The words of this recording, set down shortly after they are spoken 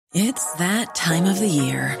It's that time of the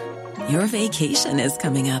year. Your vacation is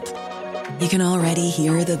coming up. You can already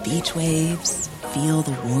hear the beach waves, feel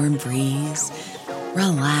the warm breeze,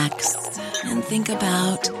 relax, and think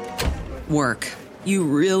about work. You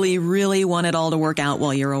really, really want it all to work out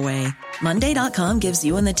while you're away. Monday.com gives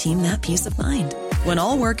you and the team that peace of mind. When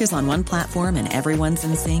all work is on one platform and everyone's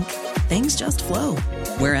in sync, things just flow.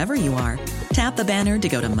 Wherever you are, tap the banner to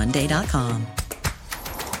go to Monday.com.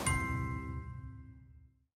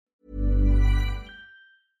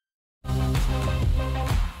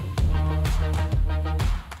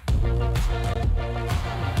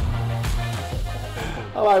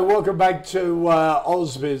 Hello, welcome back to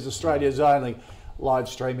AusBiz, Australia's only live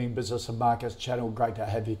streaming business and markets channel. Great to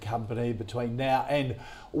have your company between now and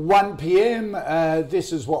 1 p.m.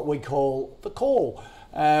 This is what we call The Call,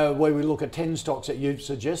 where we look at 10 stocks that you've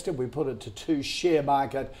suggested. We put it to 2 share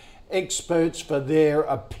market experts for their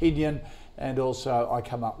opinion, and also I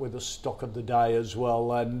come up with a stock of the day as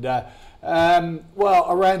well. And well,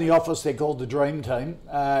 around the office they're called the Dream Team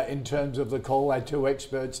in terms of The Call. Our 2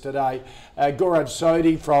 experts today, Gaurav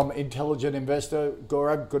Sodhi from Intelligent Investor.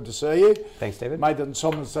 Gaurav, good to see you. Thanks, David. Nathan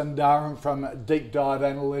Somerson-Darren from Deep Dive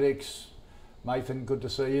Analytics. Nathan, good to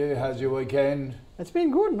see you. How's your weekend? It's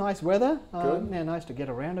been good, nice weather. Good. Yeah, nice to get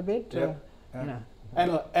around a bit. Yep. You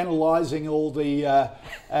know. Analysing all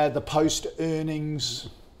the post-earnings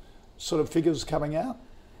sort of figures coming out?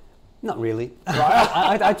 Not really.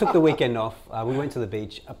 I took the weekend off. We went to the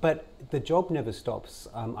beach, but the job never stops.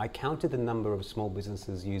 I counted the number of small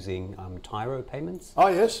businesses using Tyro payments. Oh,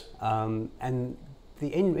 yes. And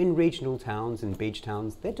in regional towns and beach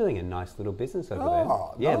towns, they're doing a nice little business over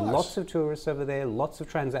there. Yeah, nice. Lots of tourists over there, lots of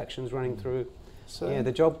transactions running through. So, yeah,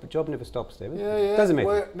 the job never stops, David. Yeah. Doesn't matter.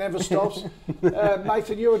 Work never stops.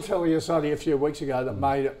 Nathan, you were telling us only a few weeks ago that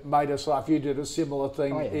made us laugh. You did a similar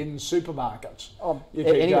thing in supermarkets. You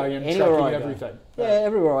keep going and tracking everything. Yeah,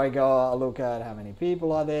 everywhere I go, I look at how many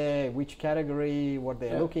people are there, which category, what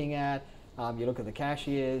they're looking at. You look at the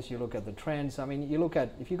cashiers, you look at the trends. I mean, you look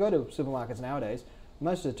at, if you go to supermarkets nowadays,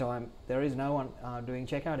 most of the time there is no one doing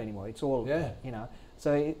checkout anymore. It's all, you know.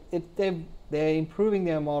 So they're improving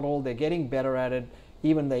their model. They're getting better at it.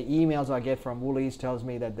 Even the emails I get from Woolies tells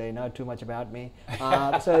me that they know too much about me.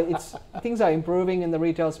 So things are improving in the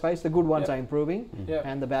retail space. The good ones are improving,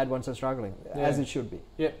 and the bad ones are struggling, as it should be.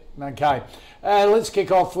 Yep. Okay. Let's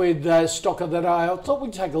kick off with stock of the day. I thought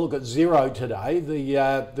we'd take a look at Xero today,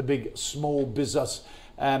 the big small business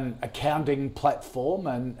accounting platform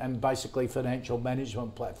and basically financial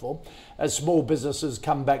management platform. As small businesses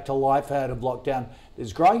come back to life out of lockdown,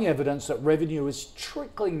 there's growing evidence that revenue is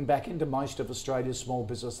trickling back into most of Australia's small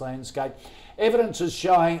business landscape. Evidence is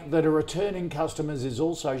showing that a return in customers is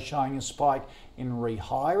also showing a spike in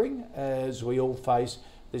rehiring as we all face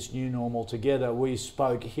this new normal together. We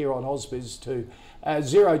spoke here on AusBiz to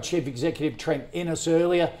Xero Chief Executive Trent Innes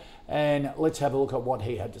earlier, and let's have a look at what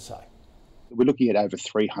he had to say. We're looking at over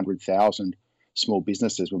 300,000 small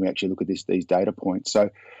businesses when we actually look at these data points. So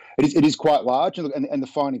it is quite large, and the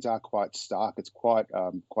findings are quite stark. It's quite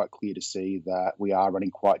clear to see that we are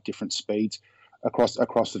running quite different speeds across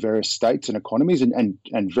the various states and economies, and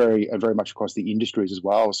very much across the industries as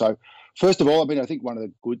well. So first of all, I mean, I think one of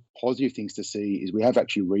the good positive things to see is we have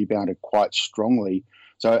actually rebounded quite strongly.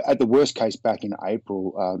 So at the worst case back in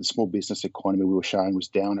April, the small business economy we were showing was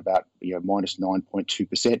down about minus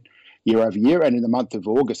 9.2%. year over year, and in the month of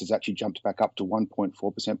August, it's actually jumped back up to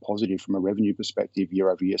 1.4% positive from a revenue perspective year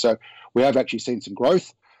over year. So we have actually seen some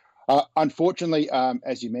growth. Unfortunately,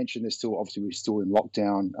 as you mentioned, we're still in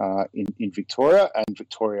lockdown in Victoria, and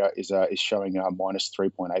Victoria is showing a minus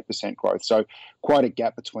 3.8% growth. So quite a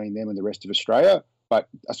gap between them and the rest of Australia. But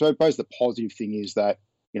I suppose the positive thing is that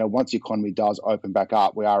once the economy does open back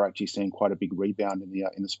up, we are actually seeing quite a big rebound in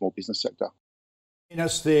the small business sector.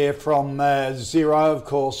 Innes there from Xero. Of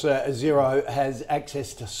course, Xero has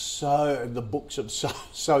access to the books of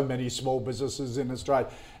so many small businesses in Australia.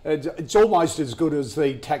 It's almost as good as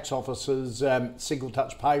the tax office's single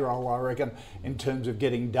touch payroll, I reckon, in terms of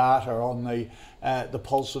getting data on the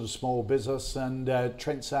pulse of small business. And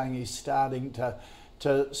Trent's saying he's starting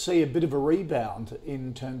to see a bit of a rebound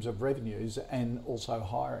in terms of revenues and also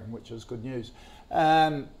hiring, which is good news.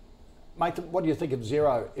 Mate, what do you think of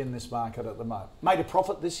Xero in this market at the moment? Made a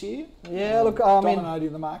profit this year? Yeah, look,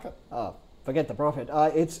 dominating the market? Forget the profit.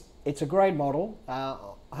 It's a great model.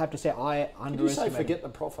 I have to say, I underestimate. Did you say forget the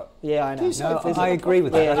profit? Yeah, I know. I agree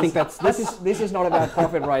with that. Yeah, I think this is not about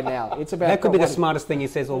profit right now. It's about that could be the smartest thing he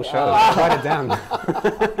says all show. Write it down.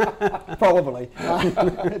 Probably.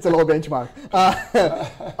 It's a low benchmark.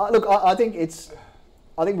 Look, I think it's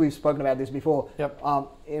I think we've spoken about this before. Yep.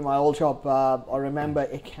 In my old shop, I remember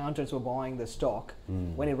accountants were buying the stock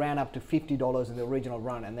when it ran up to $50 in the original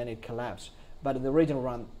run, and then it collapsed. But in the original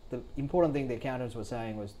run, the important thing the accountants were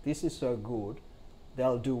saying was, this is so good,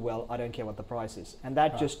 they'll do well, I don't care what the price is. And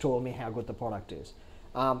that just told me how good the product is.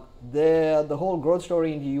 The whole growth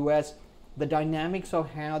story in the US, the dynamics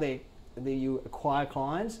of how you acquire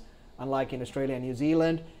clients, unlike in Australia and New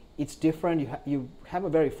Zealand, it's different. You have a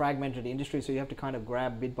very fragmented industry, so you have to kind of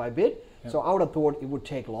grab bit by bit. Yep. So I would have thought it would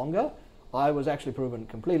take longer. I was actually proven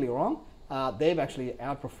completely wrong. They've actually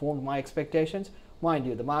outperformed my expectations. Mind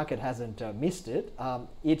you, the market hasn't missed it.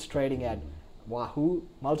 It's trading at wahoo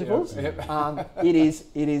multiples. Yep. It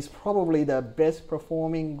is probably the best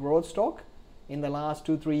performing growth stock in the last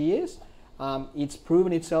 2-3 years. It's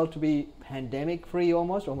proven itself to be pandemic free,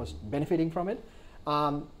 almost benefiting from it.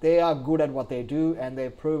 They are good at what they do, and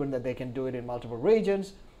they've proven that they can do it in multiple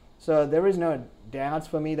regions. So there is no doubts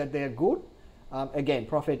for me that they're good. Again,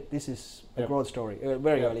 profit, this is a growth story,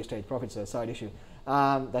 very early stage. Profit's a side issue.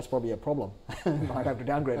 That's probably a problem. Might have to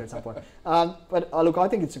downgrade at some point. But look, I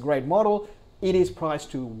think it's a great model. It is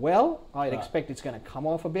priced too well. I'd expect it's going to come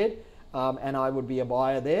off a bit, and I would be a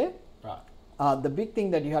buyer there. Right. The big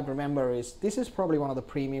thing that you have to remember is this is probably one of the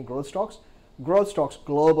premium growth stocks. Growth stocks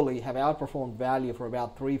globally have outperformed value for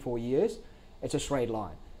about 3-4 years. It's a straight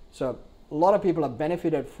line. So a lot of people have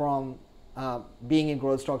benefited from being in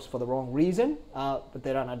growth stocks for the wrong reason, but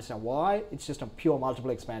they don't understand why. It's just a pure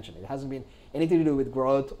multiple expansion. It hasn't been anything to do with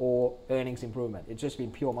growth or earnings improvement. It's just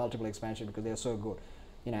been pure multiple expansion because they're so good.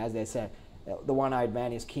 You know, as they say, the one-eyed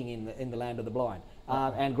man is king in the land of the blind.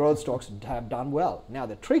 And growth stocks have done well. Now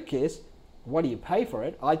the trick is, what do you pay for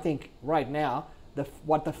it? I think right now,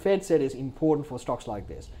 what the Fed said is important for stocks like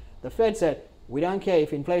this. The Fed said, we don't care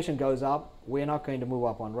if inflation goes up, we're not going to move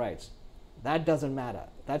up on rates. That doesn't matter.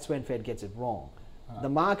 That's when Fed gets it wrong. The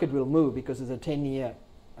market will move because there's a 10-year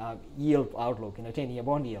yield outlook and a 10-year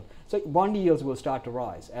bond yield. So bond yields will start to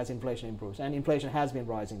rise as inflation improves. And inflation has been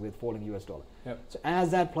rising with falling US dollar. Yep. So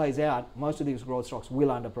as that plays out, most of these growth stocks will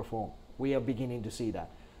underperform. We are beginning to see that.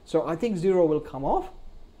 So I think zero will come off.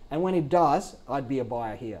 And when it does, I'd be a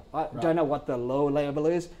buyer here. I don't know what the low level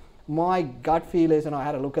is. My gut feel is, and I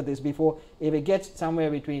had a look at this before, if it gets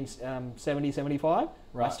somewhere between 70, 75,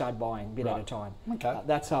 I start buying a bit at a time. Okay.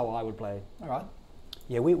 That's how I would play. All right.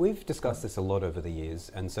 Yeah, we've discussed this a lot over the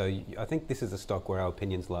years, and so I think this is a stock where our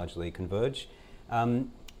opinions largely converge.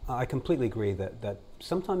 I completely agree that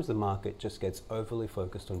sometimes the market just gets overly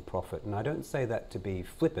focused on profit, and I don't say that to be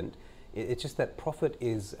flippant. It's just that profit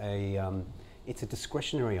is it's a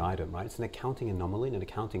discretionary item, right? It's an accounting anomaly, an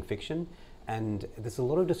accounting fiction, and there's a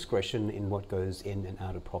lot of discretion in what goes in and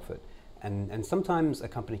out of profit. And sometimes a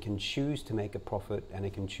company can choose to make a profit and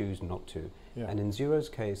it can choose not to. Yeah. And in Xero's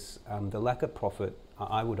case, the lack of profit,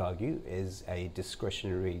 I would argue, is a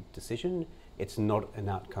discretionary decision. It's not an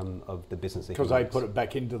outcome of the business. Because they put it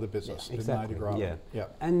back into the business. Yeah, exactly. Yeah. Yeah.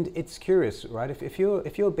 And it's curious, right? If you're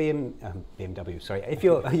BMW, sorry, if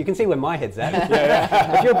you're you can see where my head's at.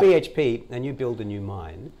 If you're BHP and you build a new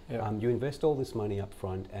mine, you invest all this money up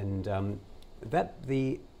front, and that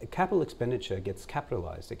the capital expenditure gets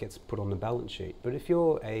capitalized. It gets put on the balance sheet. But if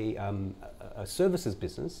you're a services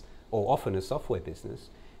business, or often a software business,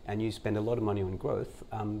 and you spend a lot of money on growth,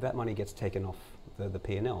 that money gets taken off the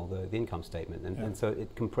P&L, the income statement, and so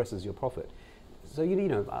it compresses your profit. So you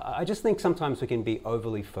know, I just think sometimes we can be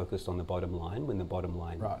overly focused on the bottom line when the bottom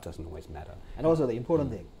line doesn't always matter. And also the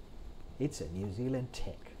important thing, it's a New Zealand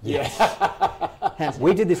tech. Yes.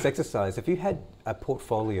 We did this exercise. If you had a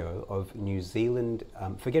portfolio of New Zealand,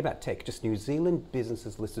 forget about tech, just New Zealand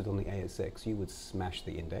businesses listed on the ASX, you would smash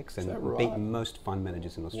the index and beat most fund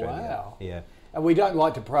managers in Australia. Wow. Yeah. And we don't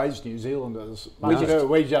like to praise New Zealanders. We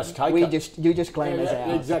just take it. You just claim us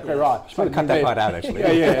out. Exactly right. Should have cut that part out, actually.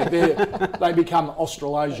 They become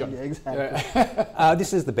Australasian. Yeah, exactly.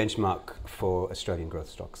 This is the benchmark for Australian growth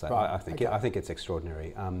stocks. I think it's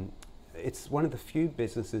extraordinary. It's one of the few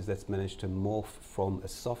businesses that's managed to morph from a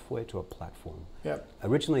software to a platform. Yep.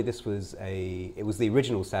 Originally, it was the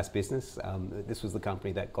original SaaS business. This was the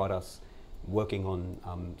company that got us working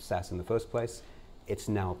on SaaS in the first place. It's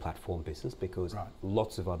now a platform business because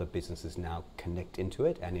lots of other businesses now connect into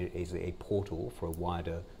it, and it is a portal for a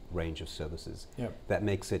wider range of services. Yep. That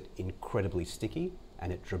makes it incredibly sticky,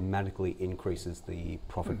 and it dramatically increases the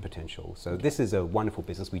profit potential. So this is a wonderful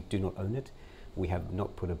business. We do not own it. We have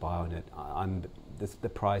not put a buy on it. The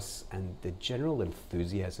price and the general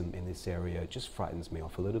enthusiasm in this area just frightens me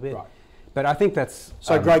off a little bit. Right. But I think that's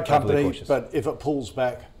great company. But if it pulls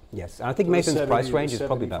back, yes, and I think Mason's price range is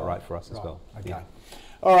probably about right for us as well. Okay. Yeah.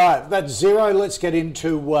 All right, that's Xero. Let's get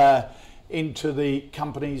into into the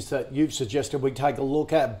companies that you've suggested we take a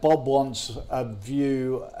look at. Bob wants a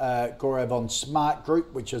view, Gaurav, on Smart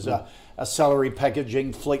Group, which is a salary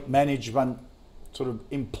packaging, fleet management, sort of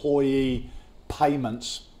employee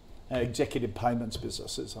payments, executive payments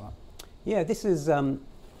business, isn't it? Yeah, this is,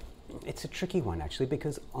 it's a tricky one actually,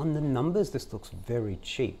 because on the numbers this looks very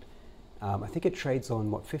cheap. I think it trades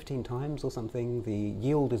on, 15 times or something. The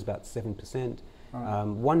yield is about 7%. Right.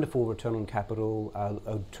 Wonderful return on capital,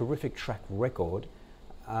 a terrific track record.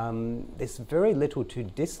 There's very little to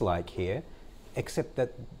dislike here, except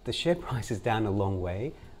that the share price is down a long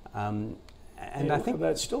way. And I think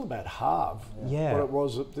that's still about half what it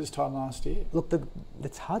was at this time last year. Look,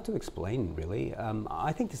 it's hard to explain, really.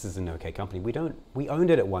 I think this is an okay company. We owned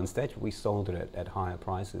it at one stage. We sold it at higher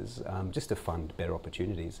prices just to fund better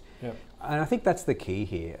opportunities. Yep. And I think that's the key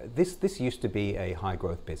here. This used to be a high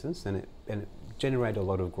growth business, and it generated a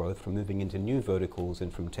lot of growth from moving into new verticals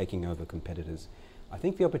and from taking over competitors. I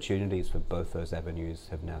think the opportunities for both those avenues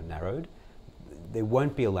have now narrowed. They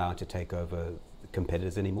won't be allowed to take over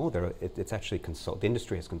competitors anymore. It's actually the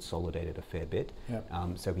industry has consolidated a fair bit,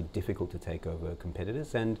 so it'd be difficult to take over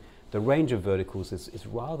competitors, and the range of verticals is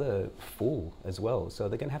rather full as well, so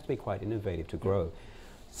they're going to have to be quite innovative to grow.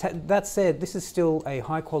 That said, this is still a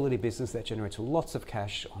high quality business that generates lots of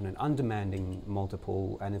cash on an undemanding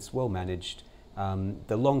multiple, and it's well managed.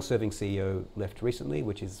 The long-serving CEO left recently,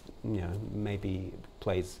 which is, maybe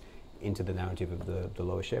plays into the narrative of the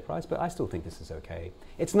lower share price, but I still think this is okay.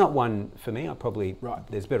 It's not one for me.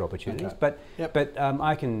 There's better opportunities, but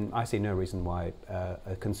I see no reason why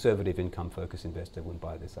a conservative income-focused investor wouldn't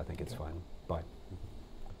buy this. I think it's fine. Buy.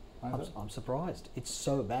 I'm surprised. It's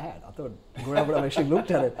so bad. I thought Gaurav would have actually looked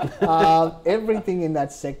at it. Everything in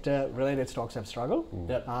that sector, related stocks, have struggled.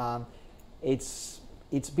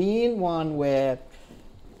 It's been one where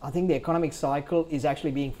I think the economic cycle is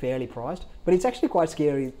actually being fairly priced, but it's actually quite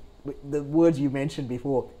scary. The words you mentioned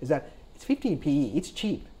before is that it's 15 PE. It's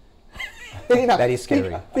cheap. That is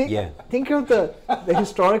scary. Think of the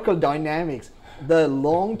historical dynamics, the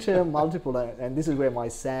long-term multiple, and this is where my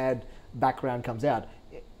sad background comes out.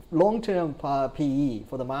 Long-term PE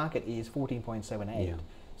for the market is 14.78. Yeah.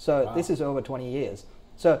 So this is over 20 years.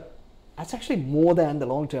 So that's actually more than the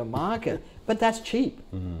long-term market, but that's cheap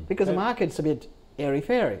because the market's a bit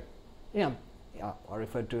airy-fairy. I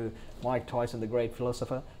referred to Mike Tyson, the great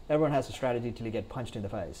philosopher. Everyone has a strategy till you get punched in the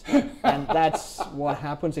face. And that's what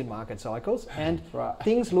happens in market cycles. And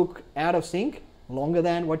things look out of sync longer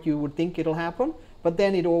than what you would think it'll happen, but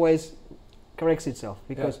then it always corrects itself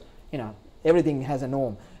because, everything has a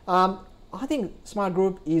norm. I think Smart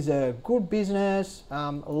Group is a good business.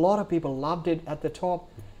 A lot of people loved it at the top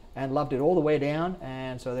and loved it all the way down,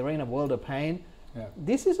 and so they're in a world of pain. Yeah.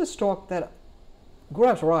 This is a stock that,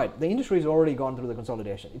 Gaurav's right, the industry has already gone through the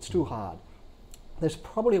consolidation. It's too hard. There's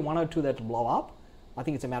probably one or two that will blow up. I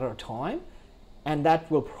think it's a matter of time, and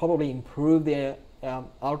that will probably improve their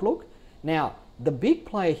outlook. Now, the big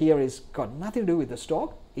play here is got nothing to do with the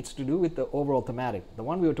stock. It's to do with the overall thematic. The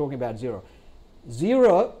one we were talking about, Xero.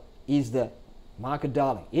 Xero is the market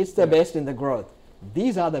darling. It's the best in the growth.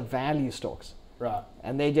 These are the value stocks. Right.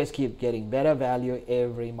 And they just keep getting better value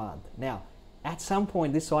every month. Now, at some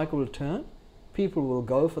point, this cycle will turn. People will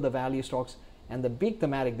go for the value stocks. And the big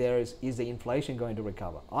thematic there is the inflation going to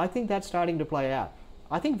recover? I think that's starting to play out.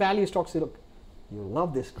 I think value stocks, you'll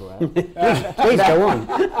love this, Gaurav. Please go on.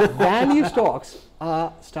 Value stocks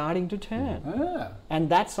are starting to turn. And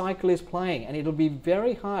that cycle is playing. And it'll be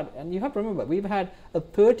very hard. And you have to remember, we've had a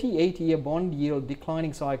 38-year bond yield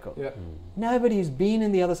declining cycle. Yeah. Nobody's been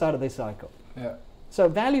in the other side of this cycle. Yeah. So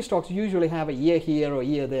value stocks usually have a year here or a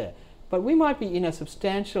year there. But we might be in a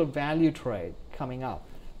substantial value trade coming up.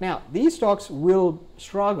 Now, these stocks will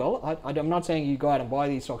struggle. I'm not saying you go out and buy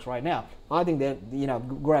these stocks right now. I think that,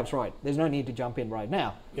 Gaurav's right. There's no need to jump in right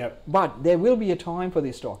now. Yep. But there will be a time for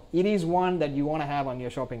this stock. It is one that you want to have on your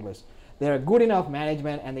shopping list. They're a good enough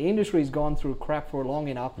management, and the industry's gone through crap for long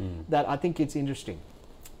enough that I think it's interesting.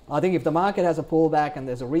 I think if the market has a pullback and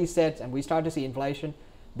there's a reset and we start to see inflation,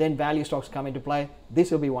 then value stocks come into play. This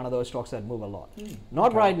will be one of those stocks that move a lot.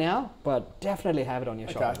 Not right now, but definitely have it on your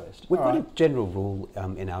shopping list. We've got a general rule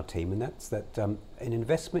in our team, and that's that an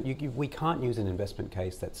investment, we can't use an investment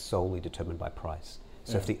case that's solely determined by price.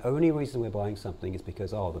 So if the only reason we're buying something is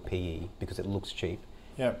because, the PE, because it looks cheap,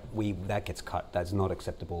 that gets cut. That's not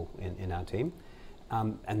acceptable in our team.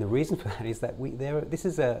 And the reason for that is that this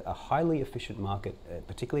is a highly efficient market,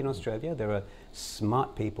 particularly in Australia. There are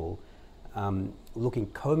smart people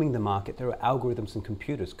combing the market. There are algorithms and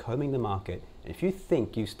computers combing the market. If you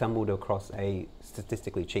think you stumbled across a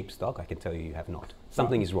statistically cheap stock, I can tell you have not.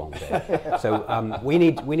 Something is wrong there. So we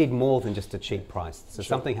need more than just a cheap price. So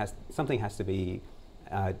something has to be.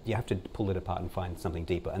 You have to pull it apart and find something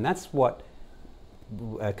deeper, and that's what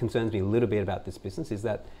concerns me a little bit about this business, is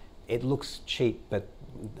that it looks cheap, but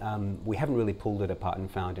we haven't really pulled it apart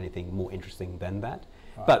and found anything more interesting than that.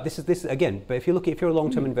 Right. But this again. But if you're a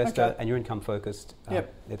long-term investor and you're income focused, I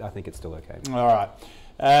think it's still okay. All right.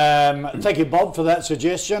 Thank you, Bob, for that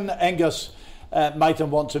suggestion. Angus Mathan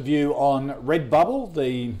wants a view on Redbubble,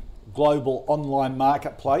 the global online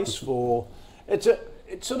marketplace for. It's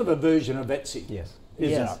sort of a version of Etsy. Yes.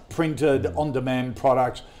 Isn't it? Printed on-demand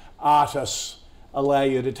products. Artists allow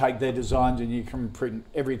you to take their designs and you can print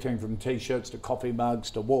everything from t-shirts to coffee mugs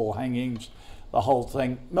to wall hangings, the whole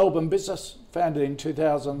thing. Melbourne business, founded in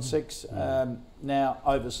 2006, now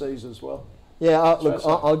overseas as well. Yeah, look,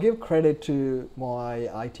 I'll give credit to my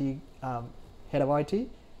IT head of IT,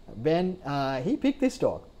 Ben. He picked this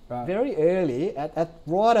stock very early,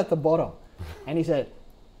 right at the bottom, and he said,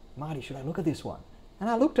 "Marty, should I look at this one?" And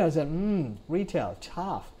I looked at it and said, "Retail,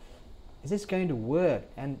 tough. Is this going to work?"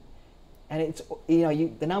 And it's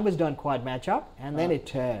the numbers don't quite match up, and then it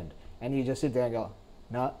turned, and you just sit there and go,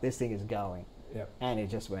 "No, this thing is going." Yep. And it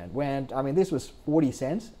just went. I mean, this was 40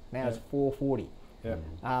 cents. Now it's 4.40. Yep.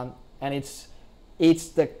 And it's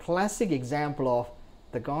the classic example of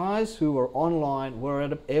the guys who were online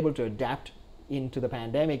were able to adapt into the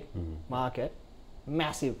pandemic market,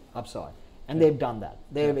 massive upside, and they've done that.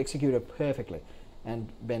 They've executed perfectly. And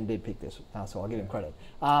Ben did pick this, so I'll give him credit.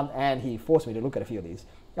 And he forced me to look at a few of these.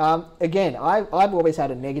 Again, I've always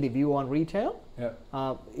had a negative view on retail.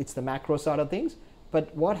 It's the macro side of things.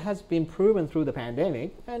 But what has been proven through the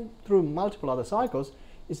pandemic and through multiple other cycles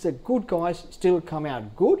is that good guys still come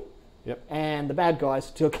out good, and the bad guys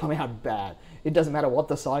still come out bad. It doesn't matter what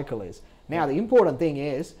the cycle is. Now, the important thing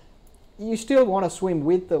is you still want to swim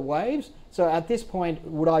with the waves. So at this point,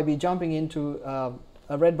 would I be jumping into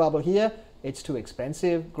a Redbubble here? It's too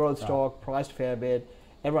expensive, growth stock, priced fair bit.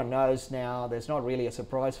 Everyone knows now there's not really a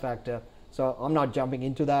surprise factor. So I'm not jumping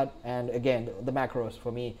into that. And again, the macros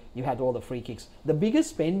for me, you had all the free kicks. The biggest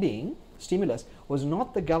spending stimulus was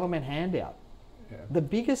not the government handout. The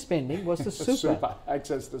biggest spending was the super.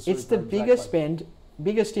 Access to super. It's the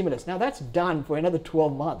biggest stimulus. Now that's done for another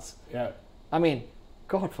 12 months. I mean,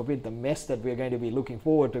 God forbid the mess that we're going to be looking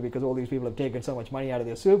forward to, because all these people have taken so much money out of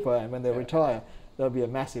their super, and when they retire, there'll be a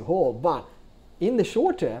massive haul. But in the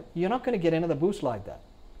short term, you're not going to get another boost like that.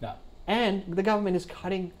 No. And the government is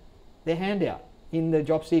cutting their handout in the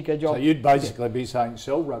job seeker job. So you'd basically be saying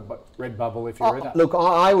sell Redbubble if you're in it. Look,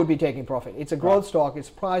 I would be taking profit. It's a growth stock. It's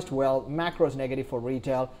priced well. Macro is negative for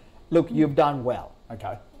retail. Look, you've done well.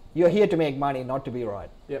 Okay. You're here to make money, not to be right.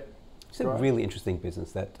 Yep. It's a really interesting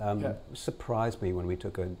business that surprised me when we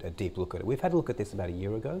took a deep look at it. We've had a look at this about a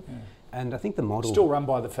year ago, and I think the model... Still run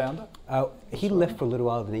by the founder? He left for a little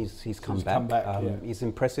while, and he's come back. He's an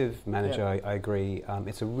impressive manager, I agree.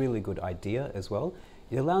 It's a really good idea as well.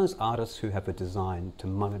 It allows artists who have a design to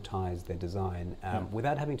monetize their design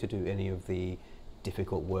without having to do any of the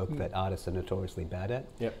difficult work that artists are notoriously bad at.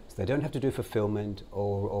 So they don't have to do fulfillment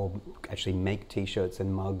or actually make t-shirts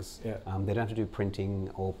and mugs. They don't have to do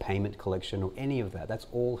printing or payment collection or any of that. That's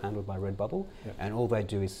all handled by Redbubble, and all they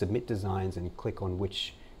do is submit designs and click on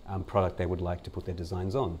which product they would like to put their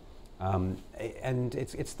designs on. And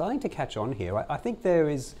it's starting to catch on here. I think there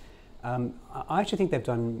is I actually think they've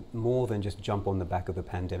done more than just jump on the back of the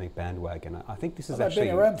pandemic bandwagon. I think this is actually...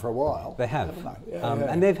 They've been around for a while. They have.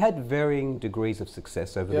 And they've had varying degrees of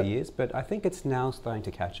success over the years, but I think it's now starting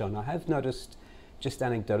to catch on. I have noticed, just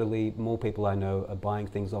anecdotally, more people I know are buying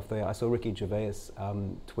things off there. I saw Ricky Gervais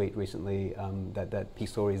tweet recently that he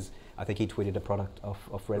saw I think he tweeted a product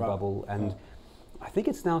off Redbubble, and I think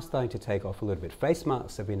it's now starting to take off a little bit. Face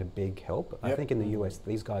masks have been a big help. I think in the US,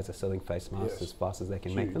 these guys are selling face masks as fast as they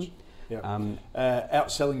can make them.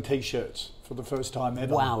 Outselling t-shirts for the first time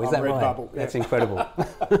ever. Wow, is that Redbubble. right? That's incredible.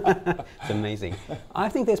 It's amazing. I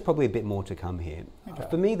think there's probably a bit more to come here.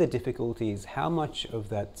 For me, the difficulty is how much of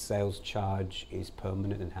that sales charge is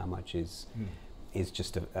permanent and how much is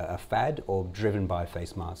just a fad or driven by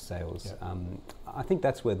face mask sales. I think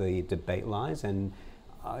that's where the debate lies, and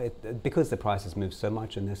because the prices move so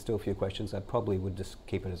much and there's still a few questions, I probably would just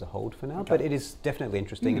keep it as a hold for now. But it is definitely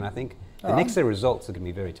interesting, and I think the next set of results are going to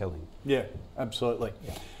be very telling. Yeah, absolutely.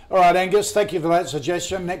 All right, Angus, thank you for that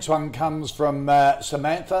suggestion. Next one comes from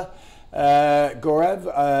Samantha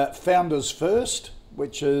Gaurav, Founders First,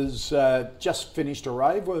 which has just finished a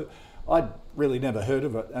rave. I'd really never heard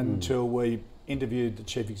of it until we interviewed the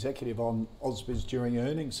chief executive on Ausbiz during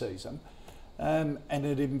earnings season, and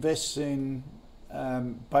it invests in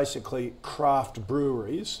basically craft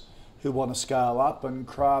breweries who want to scale up and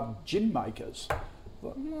craft gin makers.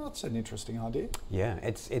 Well, that's an interesting idea. Yeah,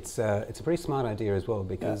 it's a pretty smart idea as well,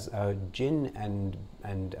 because gin and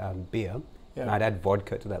beer, and I'd add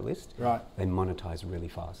vodka to that list. Right. They monetize really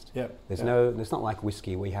fast. Yeah. There's not like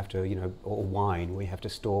whiskey where you have to, or wine where you have to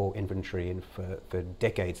store inventory and for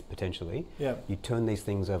decades potentially. Yeah. You turn these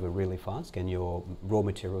things over really fast, and your raw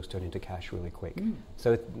materials turn into cash really quick.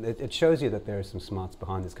 So it shows you that there are some smarts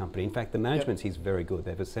behind this company. In fact, the management is very good.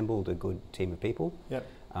 They've assembled a good team of people. Yep.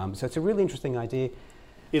 So it's a really interesting idea.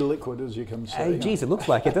 Illiquid, as you can see. Geez, it looks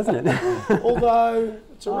like it, doesn't it? Although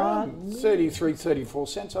it's around 33, 34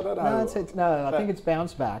 cents. I don't know. No, I think it's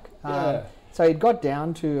bounced back. Yeah. So it got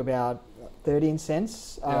down to about 13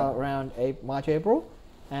 cents around March, April,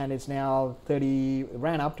 and it's now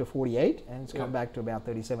ran up to 48, and it's come back to about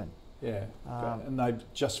 37. Yeah, and they've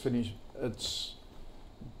just finished. It's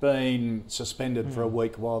been suspended for a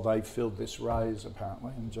week while they filled this raise,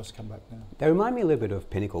 apparently, and just come back now. They remind me a little bit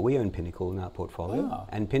of Pinnacle. We own Pinnacle in our portfolio,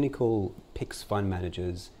 and Pinnacle picks fund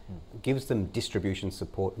managers, gives them distribution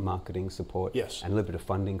support, marketing support, and a little bit of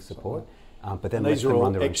funding support. But then these lets are them all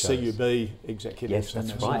run their own ex-CUB executives. Yes,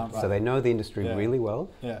 that's right. So they know the industry really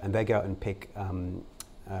well, Yeah. and they go out and pick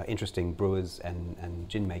interesting brewers and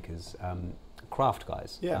gin makers, craft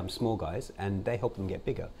guys, small guys, and they help them get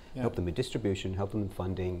bigger, help them with distribution, help them with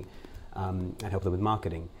funding, and help them with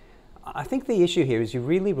marketing. I think the issue here is you're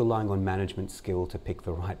really relying on management skill to pick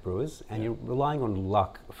the right brewers, and you're relying on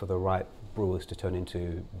luck for the right brewers to turn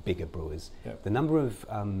into bigger brewers. The number of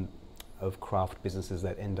craft businesses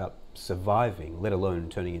that end up surviving, let alone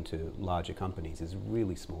turning into larger companies, is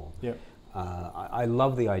really small. I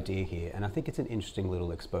love the idea here, and I think it's an interesting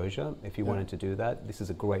little exposure. If you wanted to do that, this is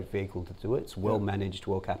a great vehicle to do it. It's well managed,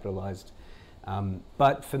 well capitalized.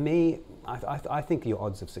 But for me, I think your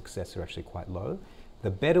odds of success are actually quite low. The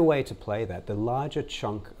better way to play that, the larger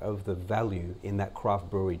chunk of the value in that craft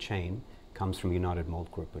brewery chain comes from United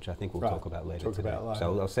Malt Group, which I think we'll talk about later today.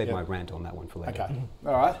 So I'll save my rant on that one for later. Okay,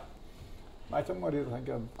 all right. Nathan, what do you think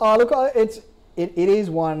of? Oh, look, it is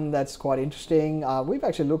one that's quite interesting. We've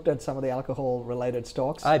actually looked at some of the alcohol-related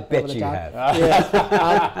stocks. I bet you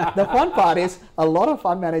have. The fun part is a lot of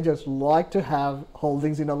fund managers like to have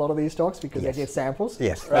holdings in a lot of these stocks because they get samples.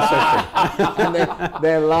 Yes, that's so true. And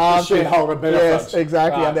they love to shareholder benefits. Yes,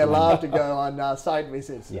 exactly, and they love to go on site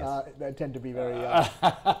visits. They tend to be very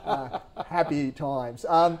happy times.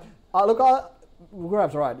 Look,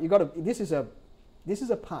 Gaurav's right. You got to. This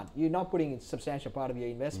is a punt. You're not putting a substantial part of your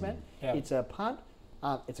investment. It's a punt.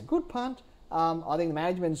 It's a good punt. I think the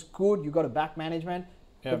management's good. You've got to back management.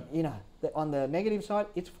 But, on the negative side,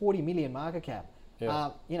 it's 40 million market cap.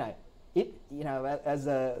 Everyone's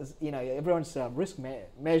risk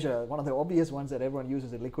measure, one of the obvious ones that everyone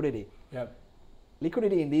uses is liquidity.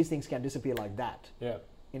 Liquidity in these things can disappear like that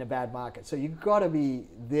in a bad market. So you've got to be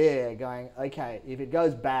there going, okay, if it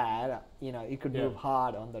goes bad, it could move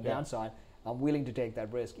hard on the downside. I'm willing to take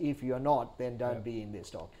that risk. If you're not, then don't be in this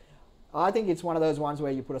stock. I think it's one of those ones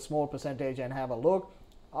where you put a small percentage and have a look.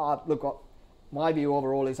 My view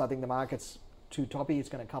overall is I think the market's too toppy. It's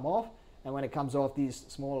going to come off. And when it comes off, these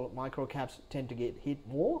small micro caps tend to get hit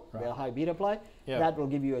more. They're high beta play. That will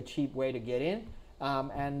give you a cheap way to get in.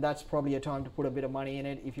 And that's probably a time to put a bit of money in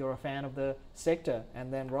it if you're a fan of the sector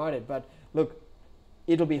and then ride it. But look,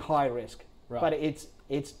 it'll be high risk. But it's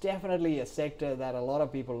definitely a sector that a lot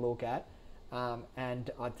of people look at.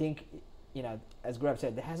 And I think, as Gaurav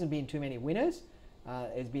said, there hasn't been too many winners.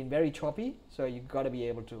 It's been very choppy, so you've got to be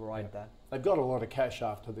able to ride that. They've got a lot of cash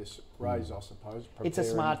after this raise, I suppose. It's a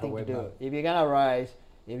smart thing to do. If you're going to raise,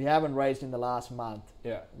 if you haven't raised in the last month,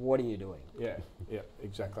 what are you doing? Yeah,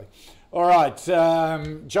 exactly. All right,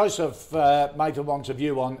 Joseph Mater wants a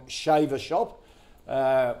view on Shaver Shop,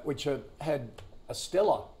 which had a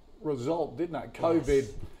stellar result, didn't it? COVID.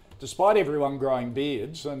 Despite everyone growing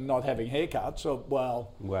beards and not having haircuts,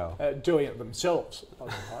 doing it themselves, I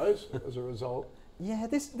suppose, as a result. Yeah,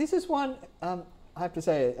 this is one, I have to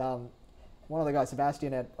say, one of the guys,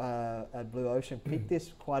 Sebastian at Blue Ocean, picked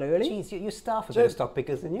this quite early. Geez, your staff are better stock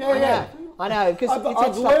pickers than you. I know.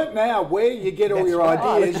 I've learnt now where you get all your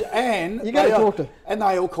ideas, and you got to talk to, and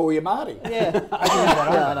they all call you Marty.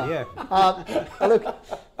 Look,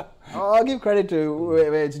 I'll give credit to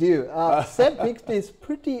where it's due. Seb picked this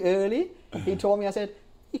pretty early. He told me, I said,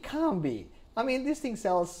 it can't be. I mean, this thing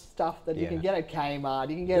sells stuff that you can get at Kmart,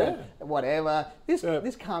 you can get at whatever.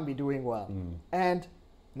 This can't be doing well. And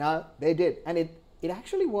no, they did. And it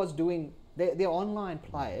actually was doing their online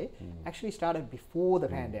play actually started before the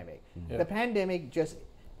pandemic. Yeah. The pandemic just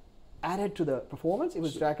added to the performance. It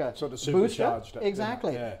was like a sort of booster. supercharged it,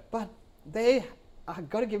 Exactly. yeah. But they, I've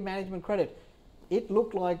got to give management credit. It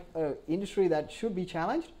looked like an industry that should be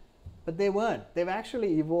challenged, but they weren't. They've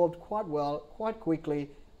actually evolved quite well, quite quickly,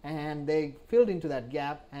 and they filled into that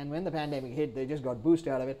gap. And when the pandemic hit, they just got boost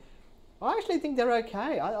out of it. I actually think they're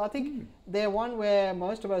okay. I think they're one where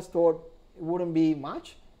most of us thought it wouldn't be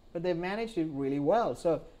much, but they've managed it really well.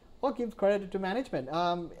 So I'll give credit to management.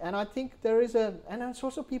 And I think there is and it's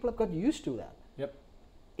also people have got used to that. Yep.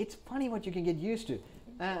 It's funny what you can get used to.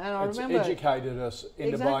 And I It's remember educated us into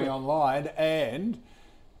Exactly. buying online, and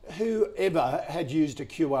whoever had used a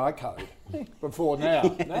QR code before now.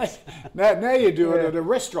 Now you do it at a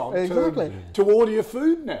restaurant Exactly. to order your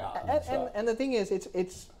food now. And the thing is,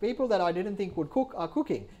 it's people that I didn't think would cook are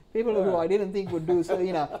cooking. People who I didn't think would do, so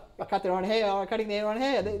cut their own hair or cutting their own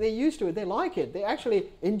hair. They're used to it. They like it. They actually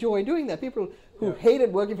enjoy doing that. People who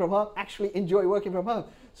hated working from home actually enjoy working from home.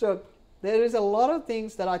 So there is a lot of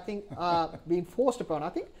things that I think are being forced upon. I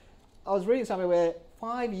think I was reading somewhere where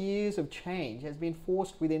 5 years of change has been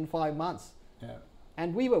forced within 5 months. Yeah.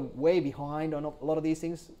 And we were way behind on a lot of these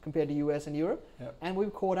things compared to US and Europe, Yep. and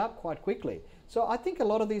we've caught up quite quickly. So I think a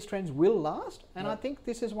lot of these trends will last, and I think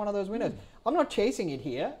this is one of those winners. I'm not chasing it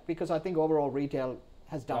here because I think overall retail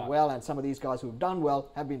has done well, and some of these guys who've done well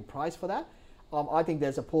have been priced for that. I think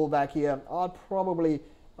there's a pullback here. I'd probably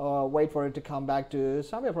wait for it to come back to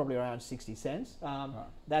somewhere probably around 60 cents.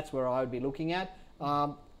 That's where I would be looking at.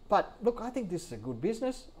 But look, I think this is a good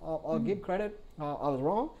business. I'll give credit. I was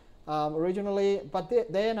wrong originally, but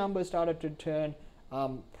their numbers started to turn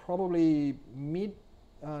probably mid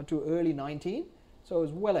to early 19. So it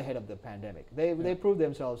was well ahead of the pandemic. They proved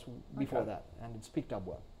themselves before that, and it's picked up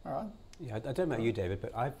well. All right. Yeah, I don't know about you, David,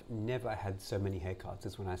 but I've never had so many haircuts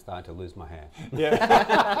as when I started to lose my hair.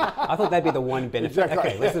 Yeah. I thought that'd be the one benefit. Exactly.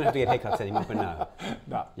 Okay, let's not have to get haircuts anymore, but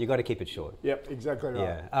No. you got to keep it short. Yep, exactly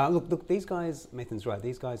right. Yeah. Look, these guys, Nathan's right,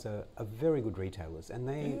 these guys are very good retailers, and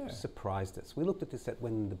they surprised us. We looked at this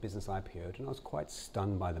when the business IPO'd, and I was quite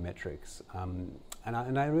stunned by the metrics. And I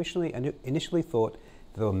initially thought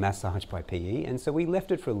they were massaged by PE, and so we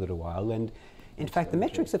left it for a little while, and in fact, the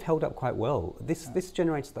metrics have held up quite well. This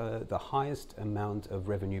generates the highest amount of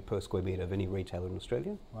revenue per square metre of any retailer in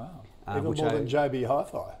Australia. Wow. Even more than JB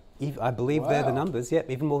Hi-Fi. I believe they're the Wow. numbers, yep,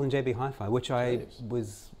 even more than JB Hi-Fi, which I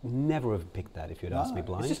was never have picked that if you'd asked me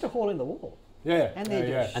blind. It's just a hole in the wall. Yeah. And they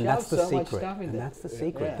just And shove that's the so much secret. stuff in And there. that's the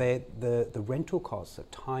secret. Yeah. The rental costs are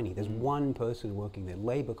tiny. There's one person working there.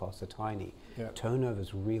 Labour costs are tiny. Yeah.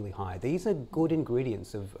 Turnover's really high. These are good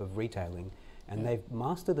ingredients of retailing, and they've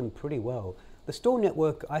mastered them pretty well. The store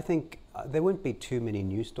network, I think there won't be too many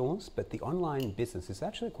new stores, but the online business is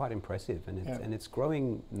actually quite impressive, and it's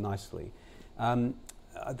growing nicely.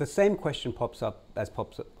 The same question pops up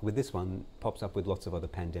with this one, pops up with lots of other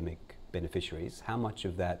pandemic beneficiaries. How much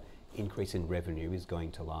of that increase in revenue is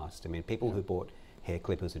going to last? I mean, people who bought hair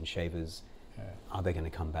clippers and shavers, are they going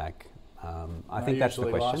to come back? I think that's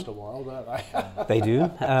the question. They usually last a while, don't they? They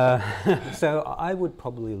do. So I would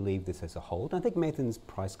probably leave this as a hold. I think Nathan's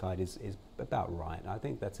price guide is about right. I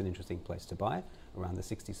think that's an interesting place to buy, around the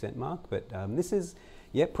 60 cent mark. But this is,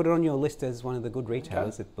 put it on your list as one of the good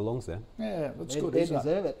retailers. It belongs there. Yeah, that's good. They isn't it?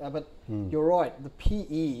 deserve it. But you're right. The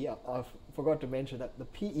PE, I forgot to mention that the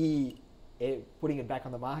PE, putting it back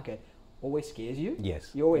on the market, always scares you.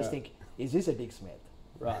 Yes. You always think, is this a Dick Smith?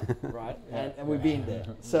 Right. And we've been there.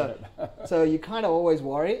 So you kind of always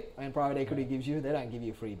worry, and private equity gives you, they don't give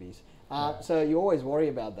you freebies. So you always worry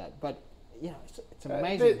about that. But, it's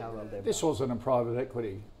amazing how well they've This done. wasn't a private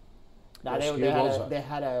equity. No, rescue, they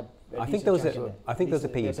had a I think decent there was chunk a- in there. I think there was a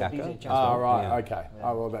Decent- PE there's backer. decent chunk Oh, in right, there. okay.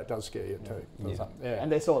 Oh, well, that does scare you too. Yeah.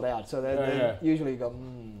 And they sold out, so they usually go,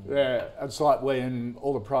 Yeah, it's like when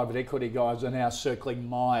all the private equity guys are now circling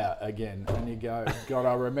Maya again, and you go, God,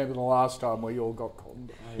 I remember the last time we all got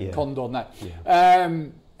conned on that.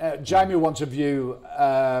 Yeah. Jamie wants a view,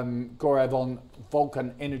 Gaurav, on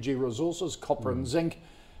Vulcan Energy Resources, copper and zinc,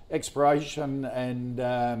 exploration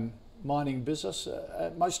and mining business.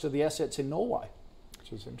 Most of the assets in Norway,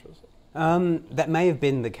 which is interesting. That may have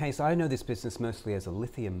been the case. I know this business mostly as a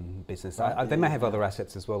lithium business. They may have other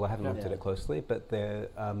assets as well. I haven't looked at it closely, but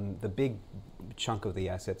the big chunk of the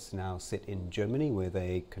assets now sit in Germany, where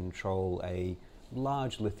they control a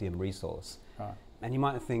large lithium resource. Right. And you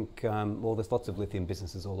might think, well, there's lots of lithium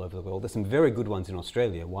businesses all over the world. There's some very good ones in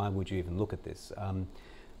Australia. Why would you even look at this?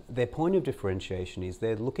 Their point of differentiation is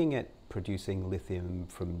they're looking at producing lithium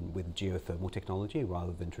with geothermal technology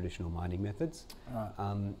rather than traditional mining methods.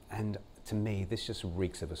 Right. And to me, this just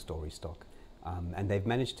reeks of a story stock. And they've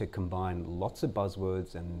managed to combine lots of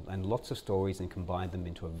buzzwords and lots of stories and combine them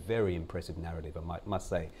into a very impressive narrative, I must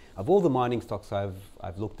say. Of all the mining stocks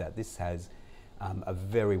I've looked at, this has a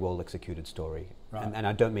very well executed story. Right. And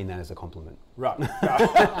I don't mean that as a compliment. Right.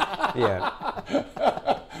 Yeah.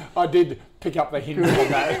 I did pick up the hint on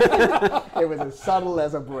that. It was as subtle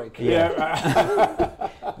as a brick. Yeah.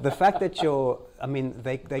 The fact that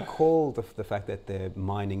they call the fact that they're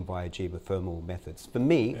mining via geothermal methods, for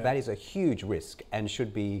me, that is a huge risk and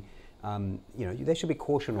should be, there should be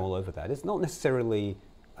caution all over that. It's not necessarily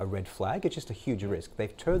a red flag, it's just a huge risk.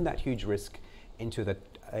 They've turned that huge risk into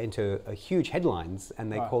a huge headlines,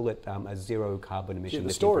 and they call it a zero carbon emission.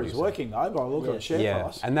 The story's working though, by look at the share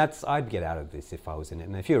price. And I'd get out of this if I was in it.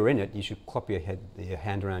 And if you were in it, you should clap your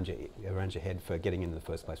hand around your head for getting in the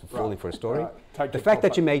first place, for falling for a story. Right. The fact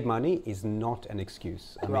that you made money is not an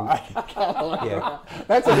excuse. I mean, yeah,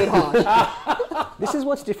 That's a bit harsh. this is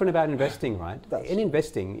what's different about investing, right? In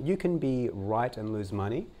investing, you can be right and lose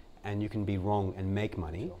money, and you can be wrong and make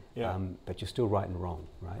money, but you're still right and wrong,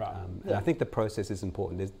 right? And I think the process is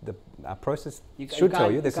important. Our process should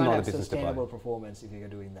tell you this is not a business to buy. Sustainable performance if you're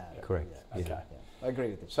doing that. Correct. Yeah. Okay. Yeah. I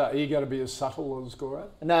agree with you. So are you going to be as subtle as Gaurav?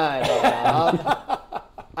 No.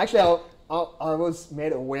 Actually, I was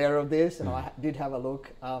made aware of this, and I did have a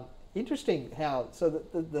look. Interesting how, so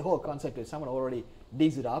the whole concept is someone already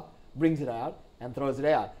digs it up, brings it out, and throws it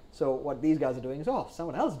out. So what these guys are doing is,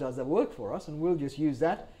 someone else does the work for us, and we'll just use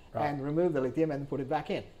that and remove the lithium and put it back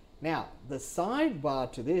in. Now, the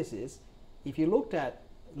sidebar to this is, if you looked at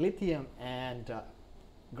lithium and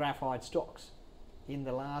graphite stocks in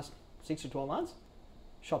the last 6 to 12 months,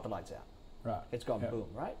 shot the lights out. Right. It's gone boom,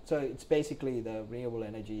 right? So it's basically the renewable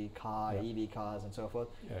energy car, EV cars and so forth.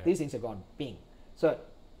 Yeah. These things have gone bing. So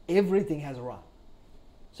everything has a run.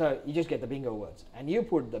 So you just get the bingo words. And you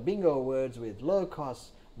put the bingo words with low cost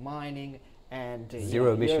mining and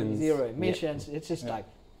zero emissions. Zero emissions. It's just like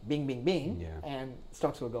bing, bing, bing, and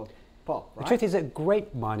stocks will go pop, right? The truth is that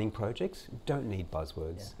great mining projects don't need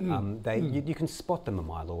buzzwords. You can spot them a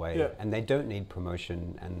mile away, and they don't need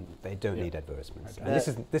promotion, and they don't need advertisements.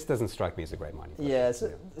 And this doesn't strike me as a great mining project. Yeah,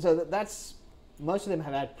 so that's, most of them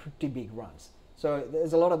have had pretty big runs. So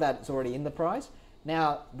there's a lot of that's already in the price.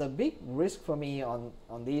 Now, the big risk for me on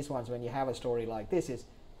these ones when you have a story like this is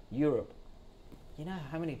Europe. You know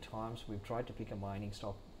how many times we've tried to pick a mining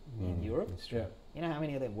stock in Europe? That's true. You know how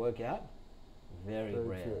many of them work out? Very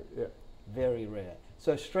rare. Few, Very rare.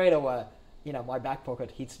 So straight away, my back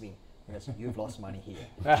pocket hits me. Yes, you've lost money here.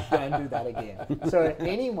 Don't do that again. So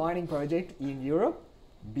any mining project in Europe,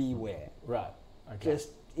 beware. Right. Okay.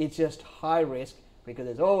 It's just high risk because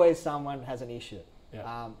there's always someone has an issue.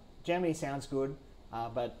 Yeah. Germany sounds good,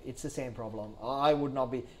 but it's the same problem. I would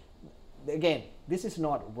not be. Again, this is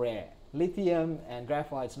not rare. Lithium and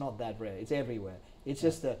graphite's not that rare. It's everywhere. It's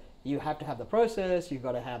just that you have to have the process. You've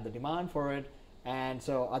got to have the demand for it, and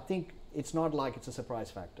so I think it's not like it's a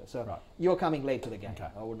surprise factor. So you're coming late to the game. Okay.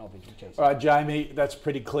 I would not be chasing. All right, Jamie, that's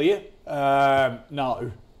pretty clear.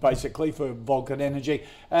 No, basically, for Vulcan Energy.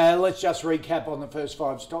 Let's just recap on the first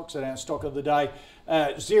 5 stocks and our stock of the day.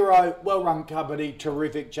 Zero, well-run company,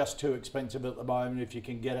 terrific, just too expensive at the moment. If you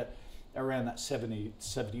can get it around that $70,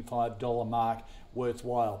 $75 mark,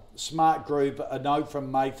 worthwhile. Smart Group, a no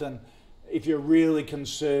from Mathan. If you're really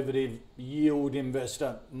conservative yield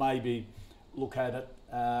investor, maybe look at it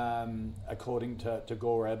according to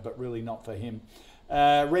Gaurav, but really not for him.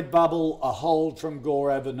 Redbubble, a hold from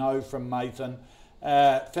Gaurav, a no from Mathan.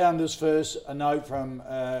 Founders First, a no from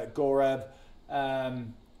Gaurav.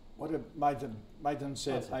 What did Mathan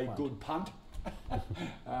said? A good punt.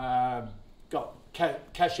 Got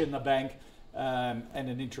cash in the bank and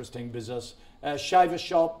an interesting business. Shaver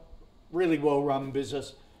Shop, really well run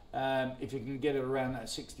business. If you can get it around that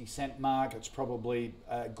 60-cent mark, it's probably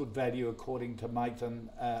good value according to Mathan,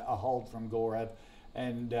 a hold from Gaurav.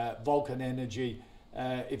 And Vulcan Energy,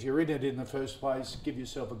 if you're in it in the first place, give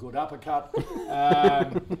yourself a good uppercut.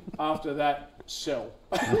 After that, sell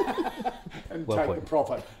and take the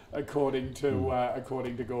profit according to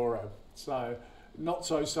Gaurav. So not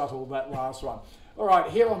so subtle, that last one. All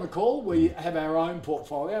right, here on the call, we have our own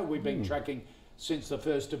portfolio. We've been tracking since the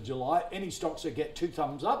 1st of July. Any stocks that get 2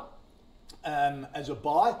 thumbs up as a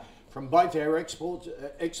buy from both our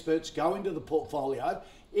experts go into the portfolio.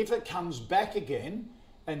 If it comes back again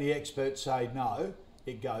and the experts say no,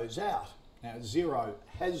 it goes out. Now, 0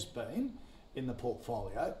 has been in the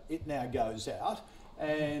portfolio. It now goes out.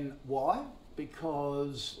 And why?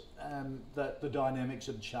 Because the dynamics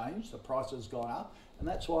have changed, the price has gone up, and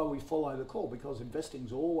that's why we follow the call, because investing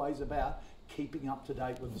is always about keeping up to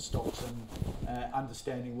date with the stocks and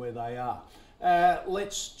understanding where they are.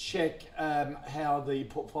 Let's check how the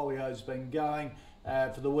portfolio's been going.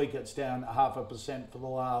 For the week, it's down 0.5%. For the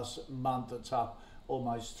last month, it's up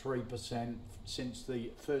almost 3% since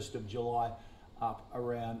the 1st of July, up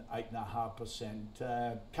around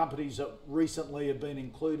 8.5%. Companies that recently have been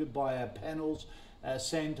included by our panels,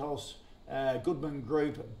 Santos, Goodman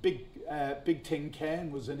Group, Big Tin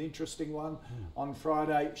Can was an interesting one on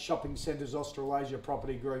Friday, Shopping Centres Australasia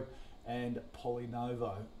Property Group and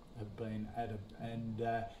Polynovo have been added. And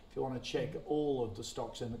if you want to check all of the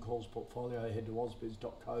stocks in the calls portfolio, head to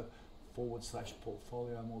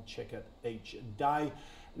ausbiz.co/portfolio and we'll check it each day.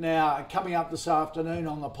 Now, coming up this afternoon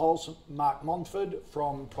on the Pulse, Mark Montford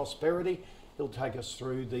from Prosperity. He'll take us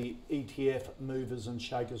through the ETF movers and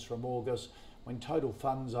shakers from August, when total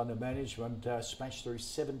funds under management smashed through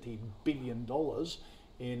 $70 billion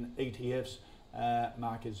in ETFs.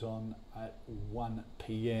 Mark is on at 1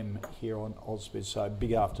 p.m. here on Ausbiz, so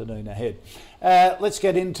big afternoon ahead. Let's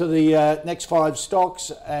get into the next 5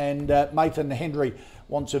 stocks, and Nathan Hendry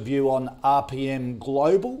wants a view on RPM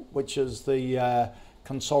Global, which is the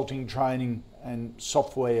consulting, training and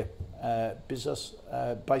software business,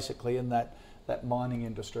 basically in that mining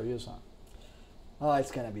industry, isn't it? Oh,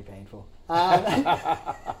 it's going to be painful.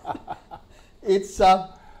 It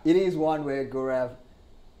is one where Gaurav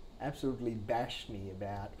absolutely bashed me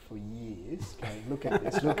about for years. Okay, look at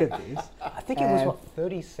this, look at this. I think it was, what,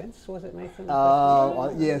 30 cents, was it, Nathan?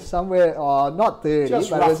 Yeah, somewhere, not 30.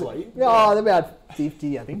 Just but roughly. It was, about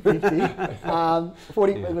 50, I think, 50.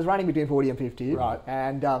 40, It was running between 40 and 50. Right.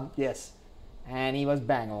 And yes, and he was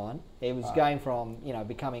bang on. It was going from,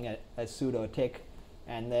 becoming a pseudo tech,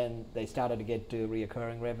 and then they started to get to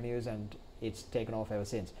reoccurring revenues, and it's taken off ever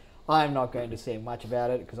since. I'm not going to say much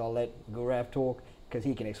about it because I'll let Gaurav talk, because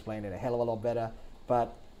he can explain it a hell of a lot better.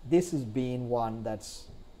 But this has been one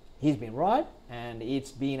he's been right, and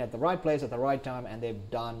it's been at the right place at the right time, and they've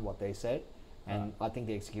done what they said. And I think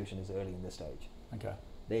the execution is early in this stage. Okay.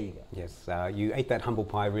 There you go. Yes, you ate that humble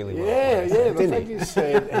pie really well. Yeah, the fact you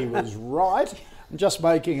said he was right. I'm just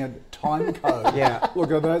making a time code. Yeah.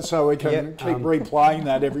 Look at that, so we can keep replaying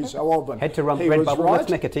that every so often. Head to He Redbubble. was right.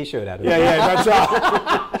 Let's make a T-shirt out of it. Yeah, that's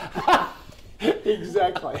right.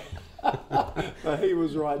 Exactly. The he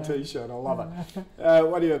was right T-shirt. I love it.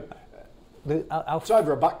 What do you? It's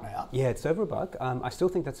over $1 now. Yeah, it's over $1. I still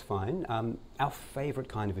think that's fine. Our favourite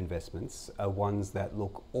kind of investments are ones that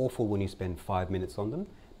look awful when you spend 5 minutes on them,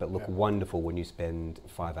 but look wonderful when you spend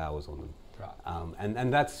 5 hours on them. Right.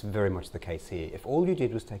 And that's very much the case here. If all you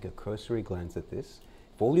did was take a cursory glance at this,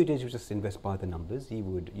 if all you did was just invest by the numbers, you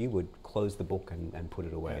would close the book and put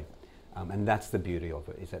it away. Yeah. And that's the beauty of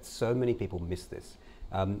it, is that so many people miss this.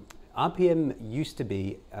 RPM used to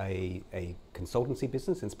be a consultancy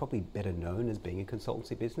business, and it's probably better known as being a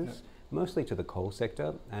consultancy business, mostly to the coal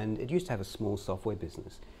sector, and it used to have a small software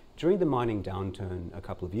business. During the mining downturn a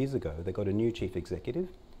couple of years ago, they got a new chief executive,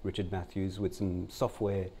 Richard Matthews, with some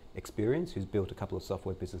software experience, who's built a couple of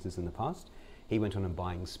software businesses in the past. He went on a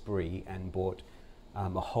buying spree and bought a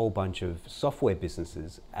whole bunch of software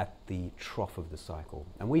businesses at the trough of the cycle.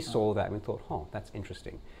 And we saw that and we thought, that's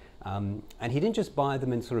interesting. And he didn't just buy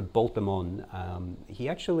them and sort of bolt them on.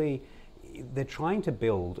 They're trying to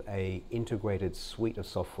build a integrated suite of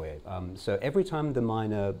software. So every time the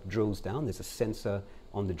miner drills down, there's a sensor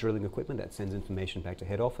on the drilling equipment that sends information back to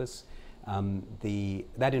head office.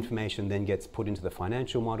 That information then gets put into the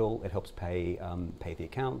financial model. It helps pay the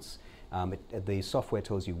accounts. The software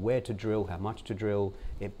tells you where to drill, how much to drill.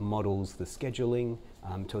 It models the scheduling,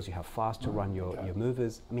 tells you how fast to run your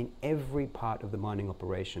movers. I mean, every part of the mining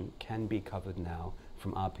operation can be covered now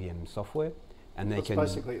from RPM software. And it's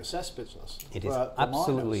basically a SaaS business. It is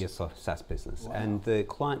absolutely a SaaS business. Wow. And the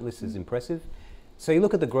client list is impressive. So you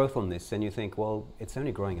look at the growth on this and you think, well, it's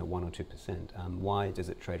only growing at 1 or 2%. Why does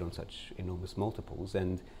it trade on such enormous multiples?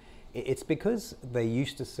 And it's because they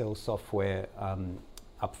used to sell software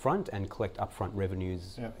upfront and collect upfront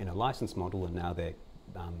revenues in a license model, and now they're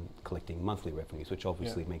collecting monthly revenues, which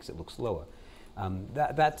obviously makes it look slower.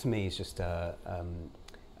 That to me is just a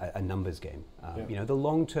numbers game. The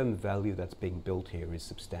long-term value that's being built here is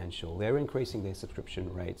substantial. They're increasing their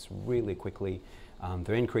subscription rates really quickly.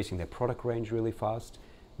 They're increasing their product range really fast.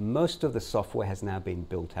 Most of the software has now been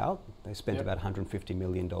built out. They spent about $150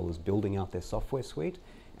 million building out their software suite.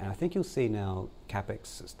 And I think you'll see now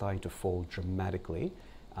CapEx starting to fall dramatically.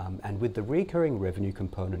 And with the recurring revenue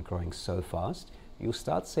component growing so fast, you'll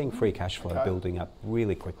start seeing free cash flow building up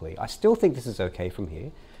really quickly. I still think this is okay from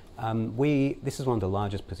here. This is one of the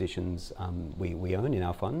largest positions we own in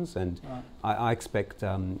our funds, and I expect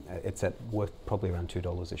it's worth probably around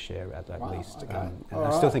 $2 a share at least. Okay. And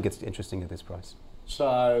I still think it's interesting at this price.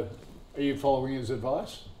 So, are you following his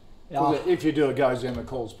advice? Yeah. If you do a goes in the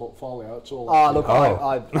calls portfolio, it's all. Oh, look,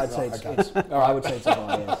 Oh. I'd say I would say it's a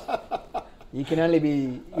buy, yes. You can only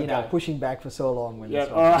be, pushing back for so long when Yeah,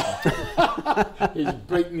 it's all right. He's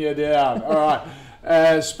beating you down. All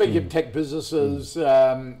right. Speaking of tech businesses,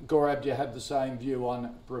 Gaurav, do you have the same view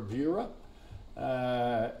on Bravura?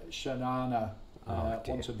 Shanana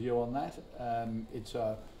wants a view on that. It's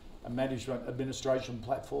a management administration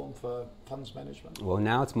platform for funds management. Well,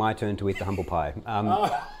 now it's my turn to eat the humble pie.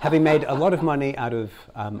 Having made a lot of money out of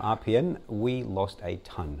RPM, we lost a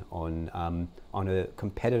ton on a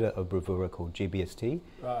competitor of Bravura called GBST.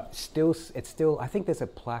 Right. It's still. I think there's a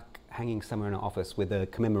plaque hanging somewhere in our office with a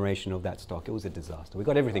commemoration of that stock. It was a disaster. We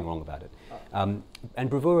got everything wrong about it. And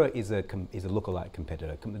Bravura is a lookalike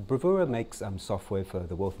competitor. Bravura makes software for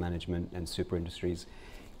the wealth management and super industries.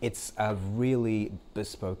 It's a really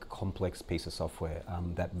bespoke, complex piece of software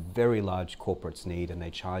that very large corporates need, and they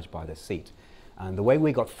charge by the seat. And the way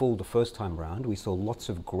we got fooled the first time round, we saw lots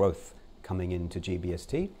of growth coming into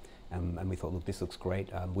GBST, and we thought, look, this looks great.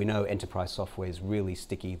 We know enterprise software is really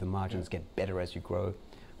sticky. The margins get better as you grow.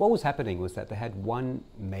 What was happening was that they had one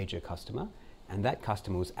major customer, and that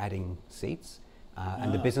customer was adding seats,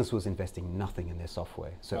 and the business was investing nothing in their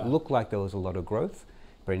software. So it looked like there was a lot of growth.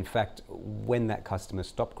 But in fact, when that customer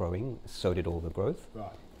stopped growing, so did all the growth.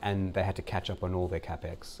 Right. And they had to catch up on all their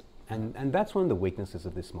CapEx. And that's one of the weaknesses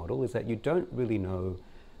of this model, is that you don't really know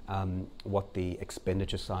what the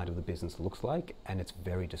expenditure side of the business looks like, and it's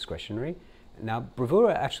very discretionary. Now,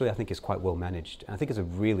 Bravura actually, I think, is quite well managed. I think it's a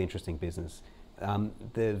really interesting business.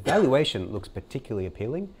 The valuation looks particularly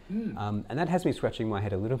appealing, and that has me scratching my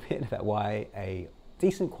head a little bit about why a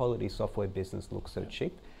decent quality software business looks so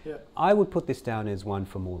cheap. Yeah. I would put this down as one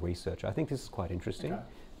for more research. I think this is quite interesting.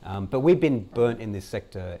 Okay. But we've been burnt in this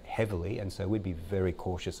sector heavily, and so we'd be very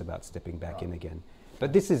cautious about stepping back in again.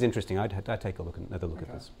 But this is interesting. I'd take another look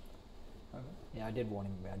at this. Yeah, I did warn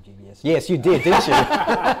him about GBS. Yes, you did, didn't you?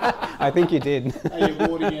 I think you did. Are you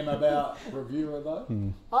warning him about Bravura though?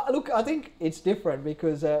 Look, I think it's different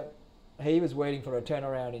because he was waiting for a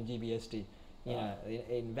turnaround in GBST.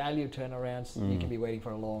 In value turnarounds, you can be waiting for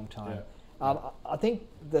a long time. Yeah. I think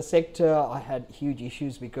the sector, I had huge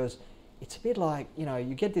issues because it's a bit like,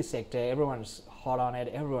 you get this sector, everyone's hot on it,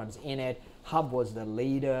 everyone's in it. Hub was the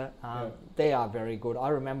leader. They are very good. I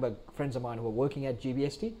remember friends of mine who were working at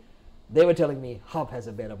GBST, they were telling me Hub has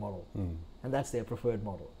a better model, and that's their preferred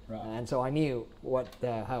model. Right. And so I knew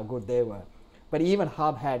how good they were. But even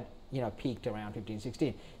Hub had, peaked around 15,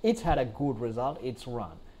 16. It's had a good result, it's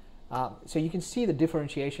run. So you can see the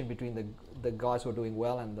differentiation between the guys who are doing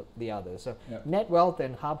well and the others. So NetWealth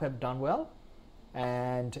and Hub have done well,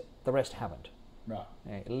 and the rest haven't. Right.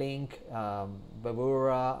 Link,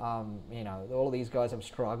 Bravura, all these guys have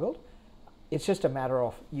struggled. It's just a matter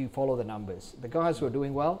of you follow the numbers. The guys who are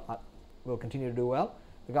doing well will continue to do well.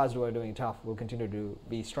 The guys who are doing tough will continue to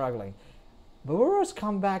be struggling. Bravura's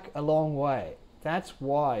come back a long way. That's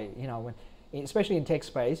why, especially in tech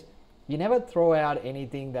space, you never throw out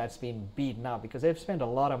anything that's been beaten up because they've spent a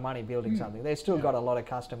lot of money building something. They've still got a lot of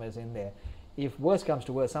customers in there. If worse comes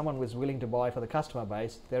to worse, someone was willing to buy for the customer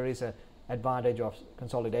base, there is an advantage of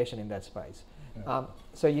consolidation in that space.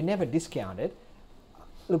 So you never discount it.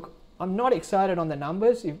 Look, I'm not excited on the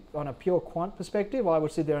numbers. On a pure quant perspective, I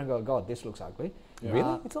would sit there and go, God, this looks ugly.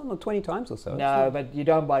 Really? It's on 20 times or so. No, but you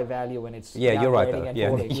don't buy value when it's you're right though. And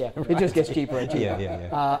falling. Right. It just gets cheaper and cheaper.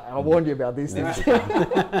 I warned you about these things.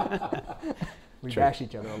 We bash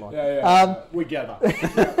each other a lot. We gather.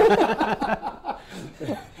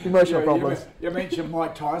 Emotional problems. You mentioned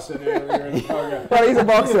Mike Tyson earlier in the program. Well, he's a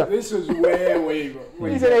boxer. This is where we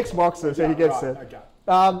he's an ex-boxer, so he gets it. Okay.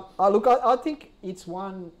 Look, I think it's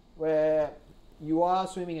one where you are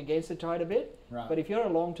swimming against the tide a bit. Right. But if you're a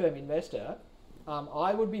long-term investor,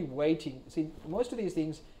 I would be waiting. See, most of these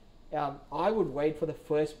things, I would wait for the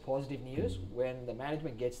first positive news when the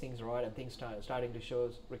management gets things right and things starting to show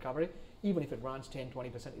recovery. Even if it runs 10,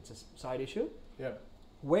 20%, it's a side issue. Yeah.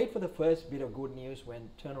 Wait for the first bit of good news when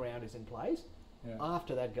turnaround is in place. Yeah.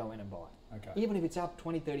 After that, go in and buy. Okay. Even if it's up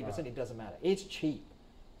 20, 30%, it doesn't matter. It's cheap.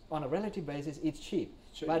 On a relative basis, it's cheap.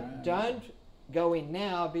 But don't go in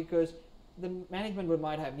now because the management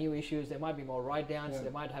might have new issues. There might be more write-downs.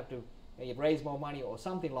 They might have to you raise more money or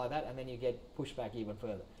something like that, and then you get pushed back even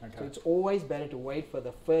further. Okay. So it's always better to wait for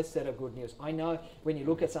the first set of good news. I know when you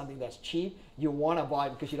look at something that's cheap, you want to buy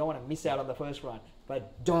it because you don't want to miss out on the first run,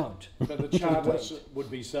 but don't. So the charters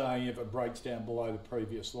would be saying if it breaks down below the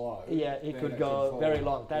previous low. Yeah, it could go very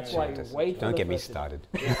long. That's why you wait for Don't the get me first started.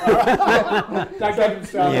 Don't get me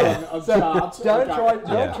started on charts.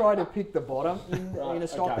 Don't try to pick the bottom in a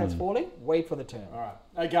stock okay. that's falling. Wait for the turn. All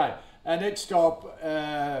right. Okay. Our next stock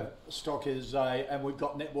is and we've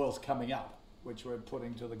got net wealth coming up, which we're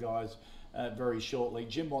putting to the guys very shortly.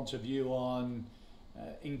 Jim wants a view on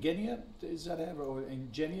Ingenia, is that how, or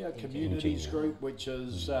Ingenia Communities Group, which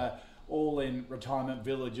is all in retirement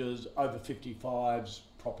villages, over 55s,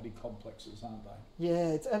 property complexes, aren't they? Yeah,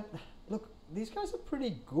 it's look, these guys are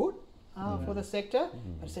pretty good for the sector,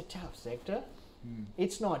 but it's a tough sector.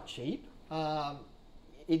 It's not cheap.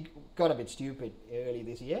 It got a bit stupid early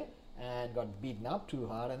this year and got beaten up too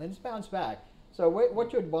hard, and then it's bounced back. So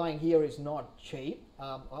what you're buying here is not cheap.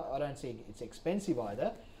 I don't think it's expensive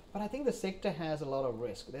either, but I think the sector has a lot of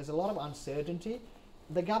risk. There's a lot of uncertainty.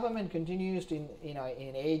 The government continues to,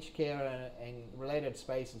 in aged care and related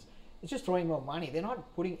spaces, it's just throwing more money. They're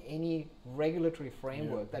not putting any regulatory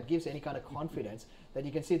framework that gives any kind of confidence that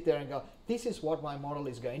you can sit there and go, this is what my model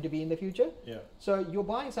is going to be in the future. Yeah. So you're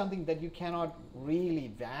buying something that you cannot really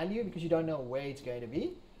value because you don't know where it's going to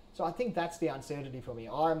be. So I think that's the uncertainty for me.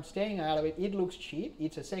 I'm staying out of it. It looks cheap.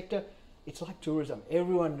 It's a sector. It's like tourism.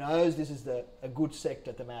 Everyone knows this is a good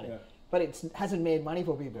sector thematic, but it hasn't made money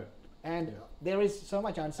for people. And there is so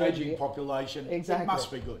much uncertainty. Aging population, exactly. It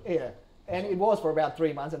must be good. Yeah, and it was for about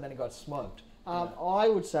 3 months and then it got smoked. I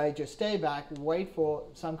would say just stay back, wait for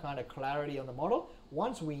some kind of clarity on the model.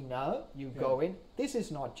 Once we know, you go in. This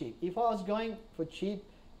is not cheap. If I was going for cheap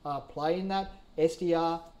play in that,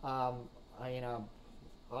 STR,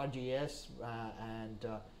 RGS and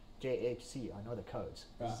JHC, I know the codes.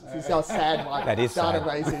 This is how sad my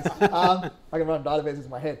database is. I can run databases in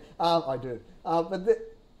my head. I do. But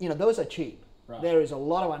those are cheap. Right. There is a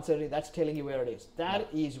lot of uncertainty. That's telling you where it is. That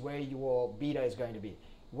is where your beta is going to be.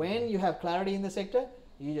 When you have clarity in the sector,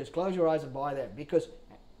 you just close your eyes and buy them, because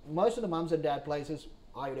most of the mums and dad places,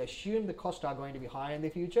 I would assume the costs are going to be higher in the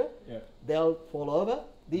future. Yeah. They'll fall over.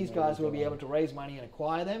 These guys will be able to raise money and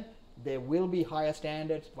acquire them. There will be higher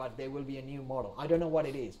standards, but there will be a new model. I don't know what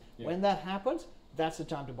it is. Yeah. When that happens, that's the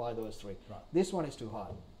time to buy those three. Right. This one is too high.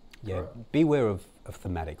 Yeah, beware of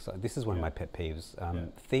thematics. This is one of my pet peeves.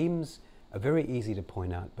 Themes are very easy to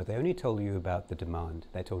point out, but they only tell you about the demand.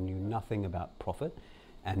 They tell you nothing about profit.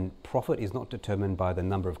 And profit is not determined by the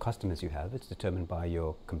number of customers you have, it's determined by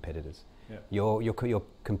your competitors. Yeah. Your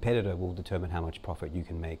competitor will determine how much profit you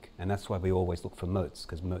can make. And that's why we always look for moats,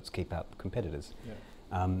 because moats keep out competitors. Yeah.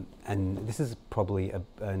 And this is probably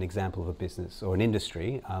an example of a business or an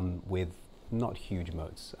industry with not huge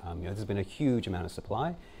moats. There's been a huge amount of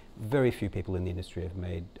supply. Very few people in the industry have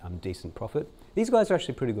made decent profit. These guys are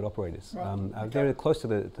actually pretty good operators. Right. They're close to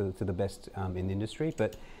the best in the industry,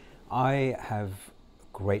 but I have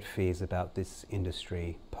great fears about this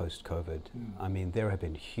industry post-COVID. I mean, there have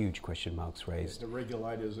been huge question marks raised. The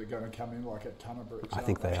regulators are going to come in like a ton of bricks. I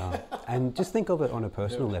think they are. And just think of it on a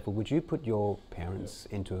personal level. Would you put your parents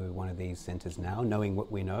into one of these centres now, knowing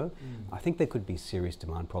what we know? I think there could be serious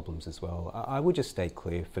demand problems as well. I would just stay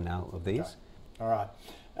clear for now of these. Okay. All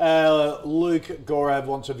right. Luke Gaurav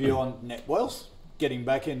wants a view on net wealth, getting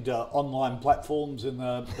back into online platforms in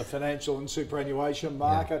the financial and superannuation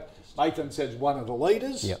market. Nathan says one of the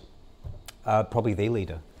leaders. Yep. Probably the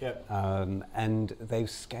leader. Yep. And they've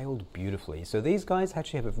scaled beautifully. So these guys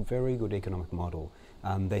actually have a very good economic model.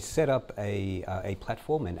 They set up a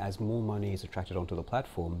platform, and as more money is attracted onto the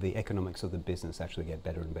platform, the economics of the business actually get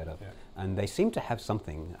better and better. Yep. And they seem to have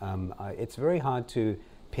something. It's very hard to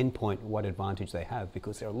pinpoint what advantage they have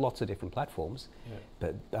because there are lots of different platforms.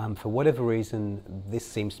 But for whatever reason, this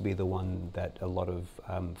seems to be the one that a lot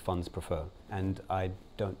of funds prefer. And I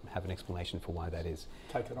don't have an explanation for why that is.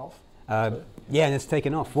 Taken off? Yeah, and it's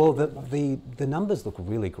taken off. Well, the numbers look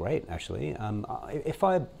really great, actually. If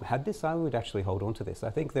I had this, I would actually hold on to this.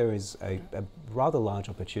 I think there is a rather large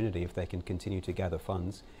opportunity if they can continue to gather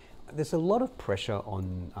funds. There's a lot of pressure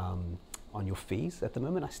on your fees at the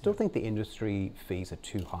moment. I still think the industry fees are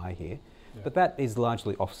too high here, but that is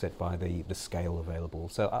largely offset by the scale available.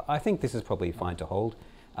 So I think this is probably fine to hold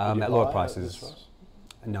at lower prices.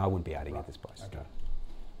 No, I wouldn't be adding at this price. Okay.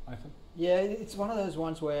 Nathan? Yeah, it's one of those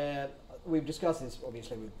ones where we've discussed this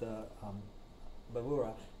obviously with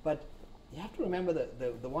Bravura, but you have to remember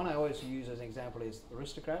that the one I always use as an example is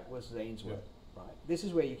Aristocrat versus Ainsworth. Right? This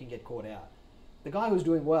is where you can get caught out. The guy who's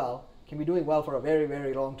doing well can be doing well for a very,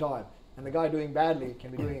 very long time. and the guy doing badly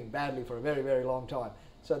can be doing badly for a very, very long time.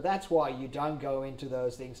 So that's why you don't go into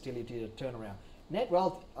those things till you do a turnaround. Net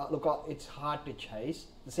wealth, it's hard to chase.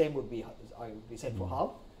 The same would be said for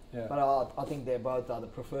HUL. Yeah. But I think they're both the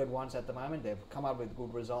preferred ones at the moment. They've come up with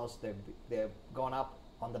good results. They've gone up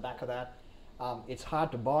on the back of that. It's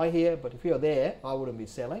hard to buy here, but if you're there, I wouldn't be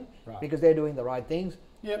selling because they're doing the right things.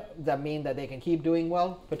 That mean that they can keep doing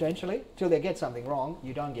well potentially till they get something wrong.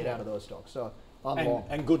 You don't get out of those stocks. So I'm long.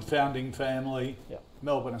 And good founding family,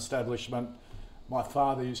 Melbourne establishment. My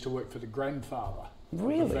father used to work for the grandfather.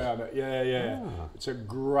 Really? The founder. Yeah. Oh. It's a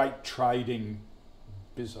great trading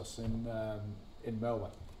business in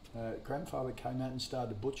Melbourne. Grandfather came out and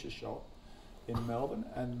started a butcher shop in Melbourne,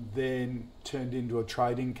 and then turned into a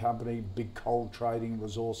trading company, big coal trading,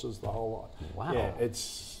 resources, the whole lot. Wow. Yeah,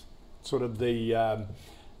 it's sort of the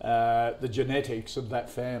genetics of that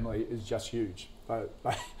family is just huge. Can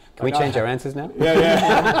we change our answers now?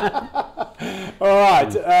 Yeah. All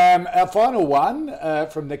right. Our final one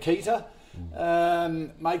from Nikita.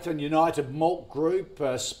 Mathan United Malt Group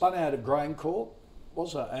spun out of GrainCorp,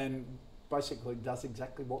 was it? And basically does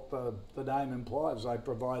exactly what the name implies. They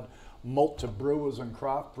provide malt to brewers and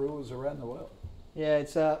craft brewers around the world. Yeah,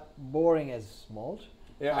 it's boring as malt.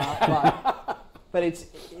 Yeah. But it's,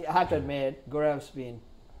 I have to admit, Gaurav's been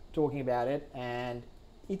talking about it, and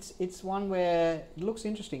it's one where it looks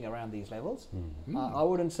interesting around these levels. I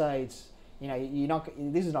wouldn't say it's,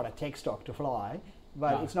 this is not a tech stock to fly,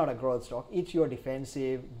 but it's not a growth stock. It's your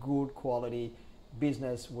defensive, good quality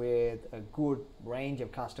business with a good range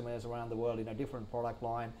of customers around the world in a different product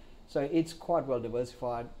line. So it's quite well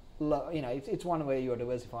diversified. It's one where you're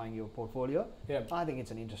diversifying your portfolio. Yeah. I think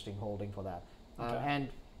it's an interesting holding for that. And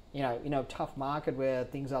in a tough market where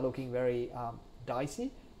things are looking very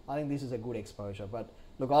dicey, I think this is a good exposure. But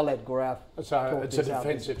look, I'll let Gaurav talk it's a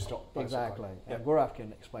defensive stock. Basically. Exactly. Yeah. And Gaurav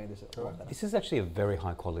can explain this a lot better. This is actually a very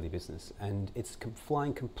high quality business, and it's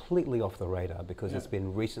flying completely off the radar because it's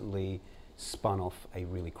been recently spun off a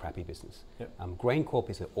really crappy business. GrainCorp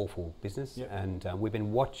is an awful business, and we've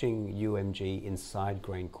been watching UMG inside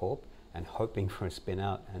GrainCorp and hoping for a spin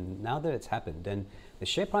out, and now that it's happened, and the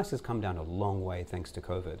share price has come down a long way thanks to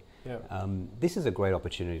COVID. This is a great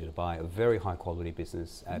opportunity to buy a very high quality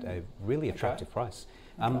business at a really attractive price.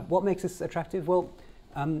 What makes this attractive? Well,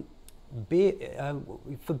 for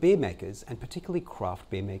beer makers, and particularly craft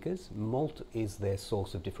beer makers, malt is their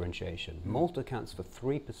source of differentiation. Malt accounts for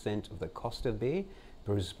 3% of the cost of beer,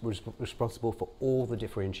 but is responsible for all the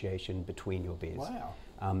differentiation between your beers. Wow.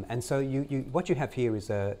 And so what you have here is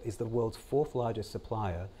the world's 4th largest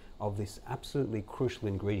supplier of this absolutely crucial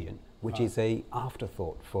ingredient, which is a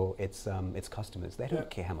afterthought for its customers. They don't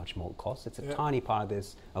care how much malt costs. It's a tiny part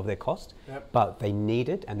of their cost, but they need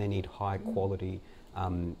it, and they need high quality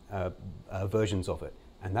versions of it,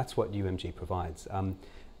 and that's what UMG provides.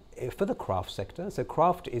 For the craft sector, so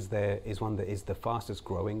craft is one that is the fastest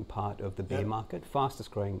growing part of the beer market,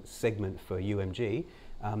 fastest growing segment for UMG.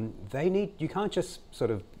 You can't just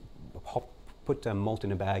sort of put malt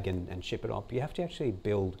in a bag and ship it off. You have to actually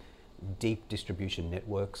build deep distribution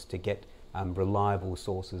networks to get reliable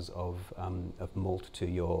sources of malt to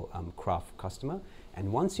your craft customer.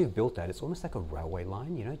 And once you've built that, it's almost like a railway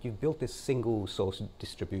line. You've built this single source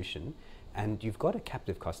distribution, and you've got a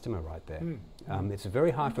captive customer right there. It's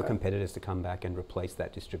very hard for competitors to come back and replace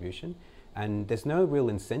that distribution, and there's no real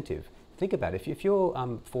incentive. Think about it. If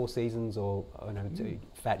you're Four Seasons or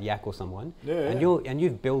Fat Yak or someone, and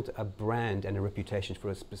you've built a brand and a reputation for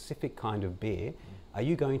a specific kind of beer, are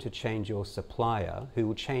you going to change your supplier, who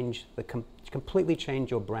will completely change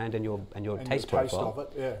your brand and your taste profile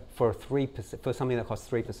of it, for 3% for something that costs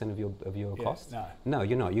 3% of your cost? No,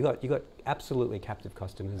 you're not. You got absolutely captive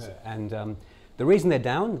customers, and the reason they're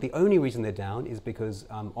down, the only reason they're down, is because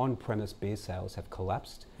on-premise beer sales have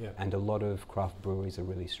collapsed, and a lot of craft breweries are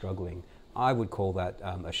really struggling. I would call that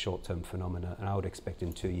a short-term phenomena, and I would expect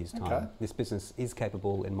in 2 years' time, this business is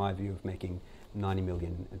capable, in my view, of making $90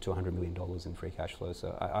 million to $100 million in free cash flow.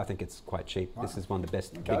 So I think it's quite cheap. This is one of the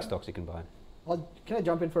best big stocks you can buy. Can I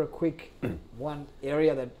jump in for a quick one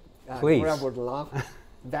area that Gaurav would love?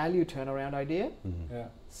 Value turnaround idea.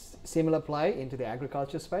 Similar play into the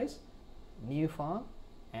agriculture space. New Farm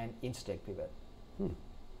and Incitec Pivot.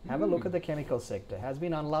 Have a look at the chemical sector. Has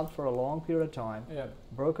been unloved for a long period of time.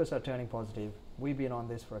 Brokers are turning positive. We've been on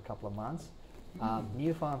this for a couple of months.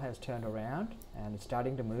 New Farm has turned around and it's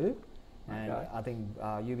starting to move. And I think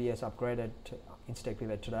UBS upgraded to Incitec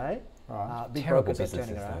Pivot today. Big Terrible brokers are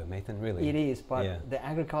turning around. Though, Mathan, really. It is, but the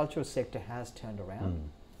agricultural sector has turned around,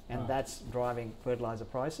 and that's driving fertilizer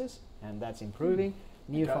prices, and that's improving.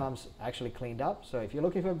 New Farm's actually cleaned up. So if you're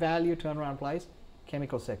looking for value turnaround plays,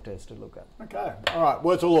 chemical sectors to look at. Okay, all right,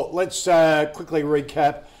 worth a look. Let's quickly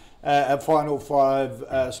recap our final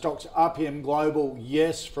 5 stocks. RPM Global,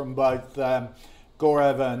 yes, from both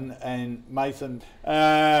Gaurav and Mathan.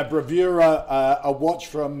 Bravura, a watch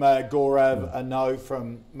from Gaurav, a no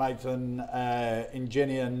from Mathan.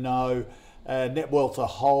 Ingenia, no. Netwealth, a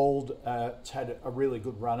hold. It's had a really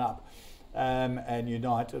good run up. And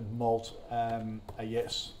United Malt, a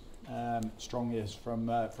yes. Strong yes from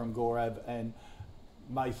Gaurav, and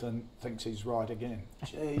Mathan thinks he's right again.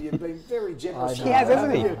 Gee, you've been very generous. He has,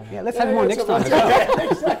 hasn't he? Yeah, let's have more next time. Yeah,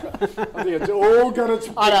 exactly. I think it's all going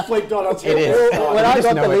to flipped on its head. It is. When I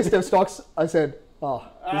got the list of stocks, I said, "Oh,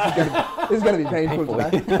 this is going to be painful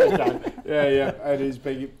today." Yeah, it is.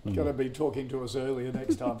 Going to be talking to us earlier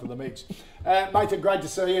next time for the mix. Mathan, great to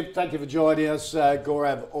see you. Thank you for joining us.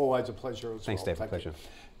 Gaurav, always a pleasure as Thanks, well. Dave. Pleasure.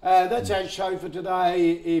 That's our show for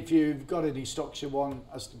today. If you've got any stocks you want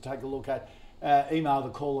us to take a look at, email the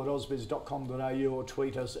call at ausbiz.com.au or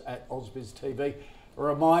tweet us at ausbiztv. A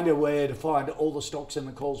reminder where to find all the stocks in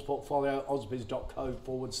the calls portfolio,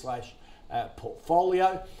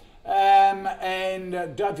 ausbiz.co/portfolio.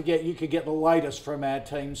 And don't forget, you can get the latest from our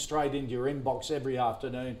team straight into your inbox every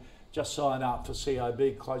afternoon. Just sign up for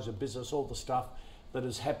COB, Close of Business, all the stuff that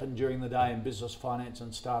has happened during the day in business, finance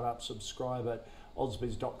and startup. Subscribe at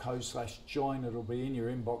ausbiz.co/join. It'll be in your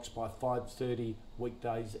inbox by 5:30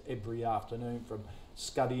 weekdays every afternoon from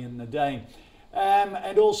Scuddy and Nadine.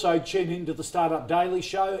 And also tune into the Startup Daily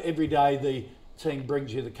Show. Every day the team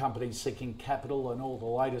brings you the companies seeking capital and all the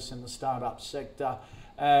latest in the startup sector.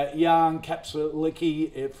 Jan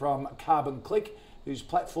Kapsulicki from Carbon Click, whose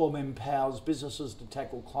platform empowers businesses to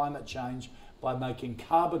tackle climate change by making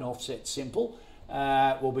carbon offset simple,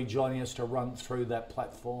 will be joining us to run through that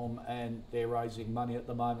platform, and they're raising money at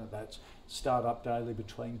the moment. That's Startup Daily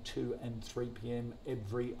between 2 and 3 p.m.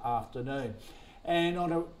 every afternoon. And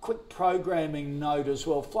on a quick programming note as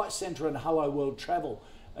well, Flight Centre and Hello World Travel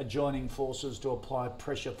are joining forces to apply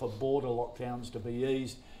pressure for border lockdowns to be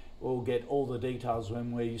eased. We'll get all the details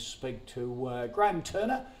when we speak to Graham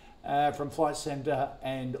Turner from Flight Centre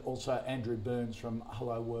and also Andrew Burns from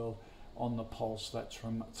Hello World on the Pulse. That's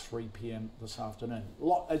from 3 p.m. this afternoon.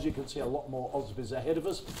 As you can see, a lot more Ausbiz ahead of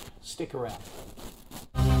us. Stick around.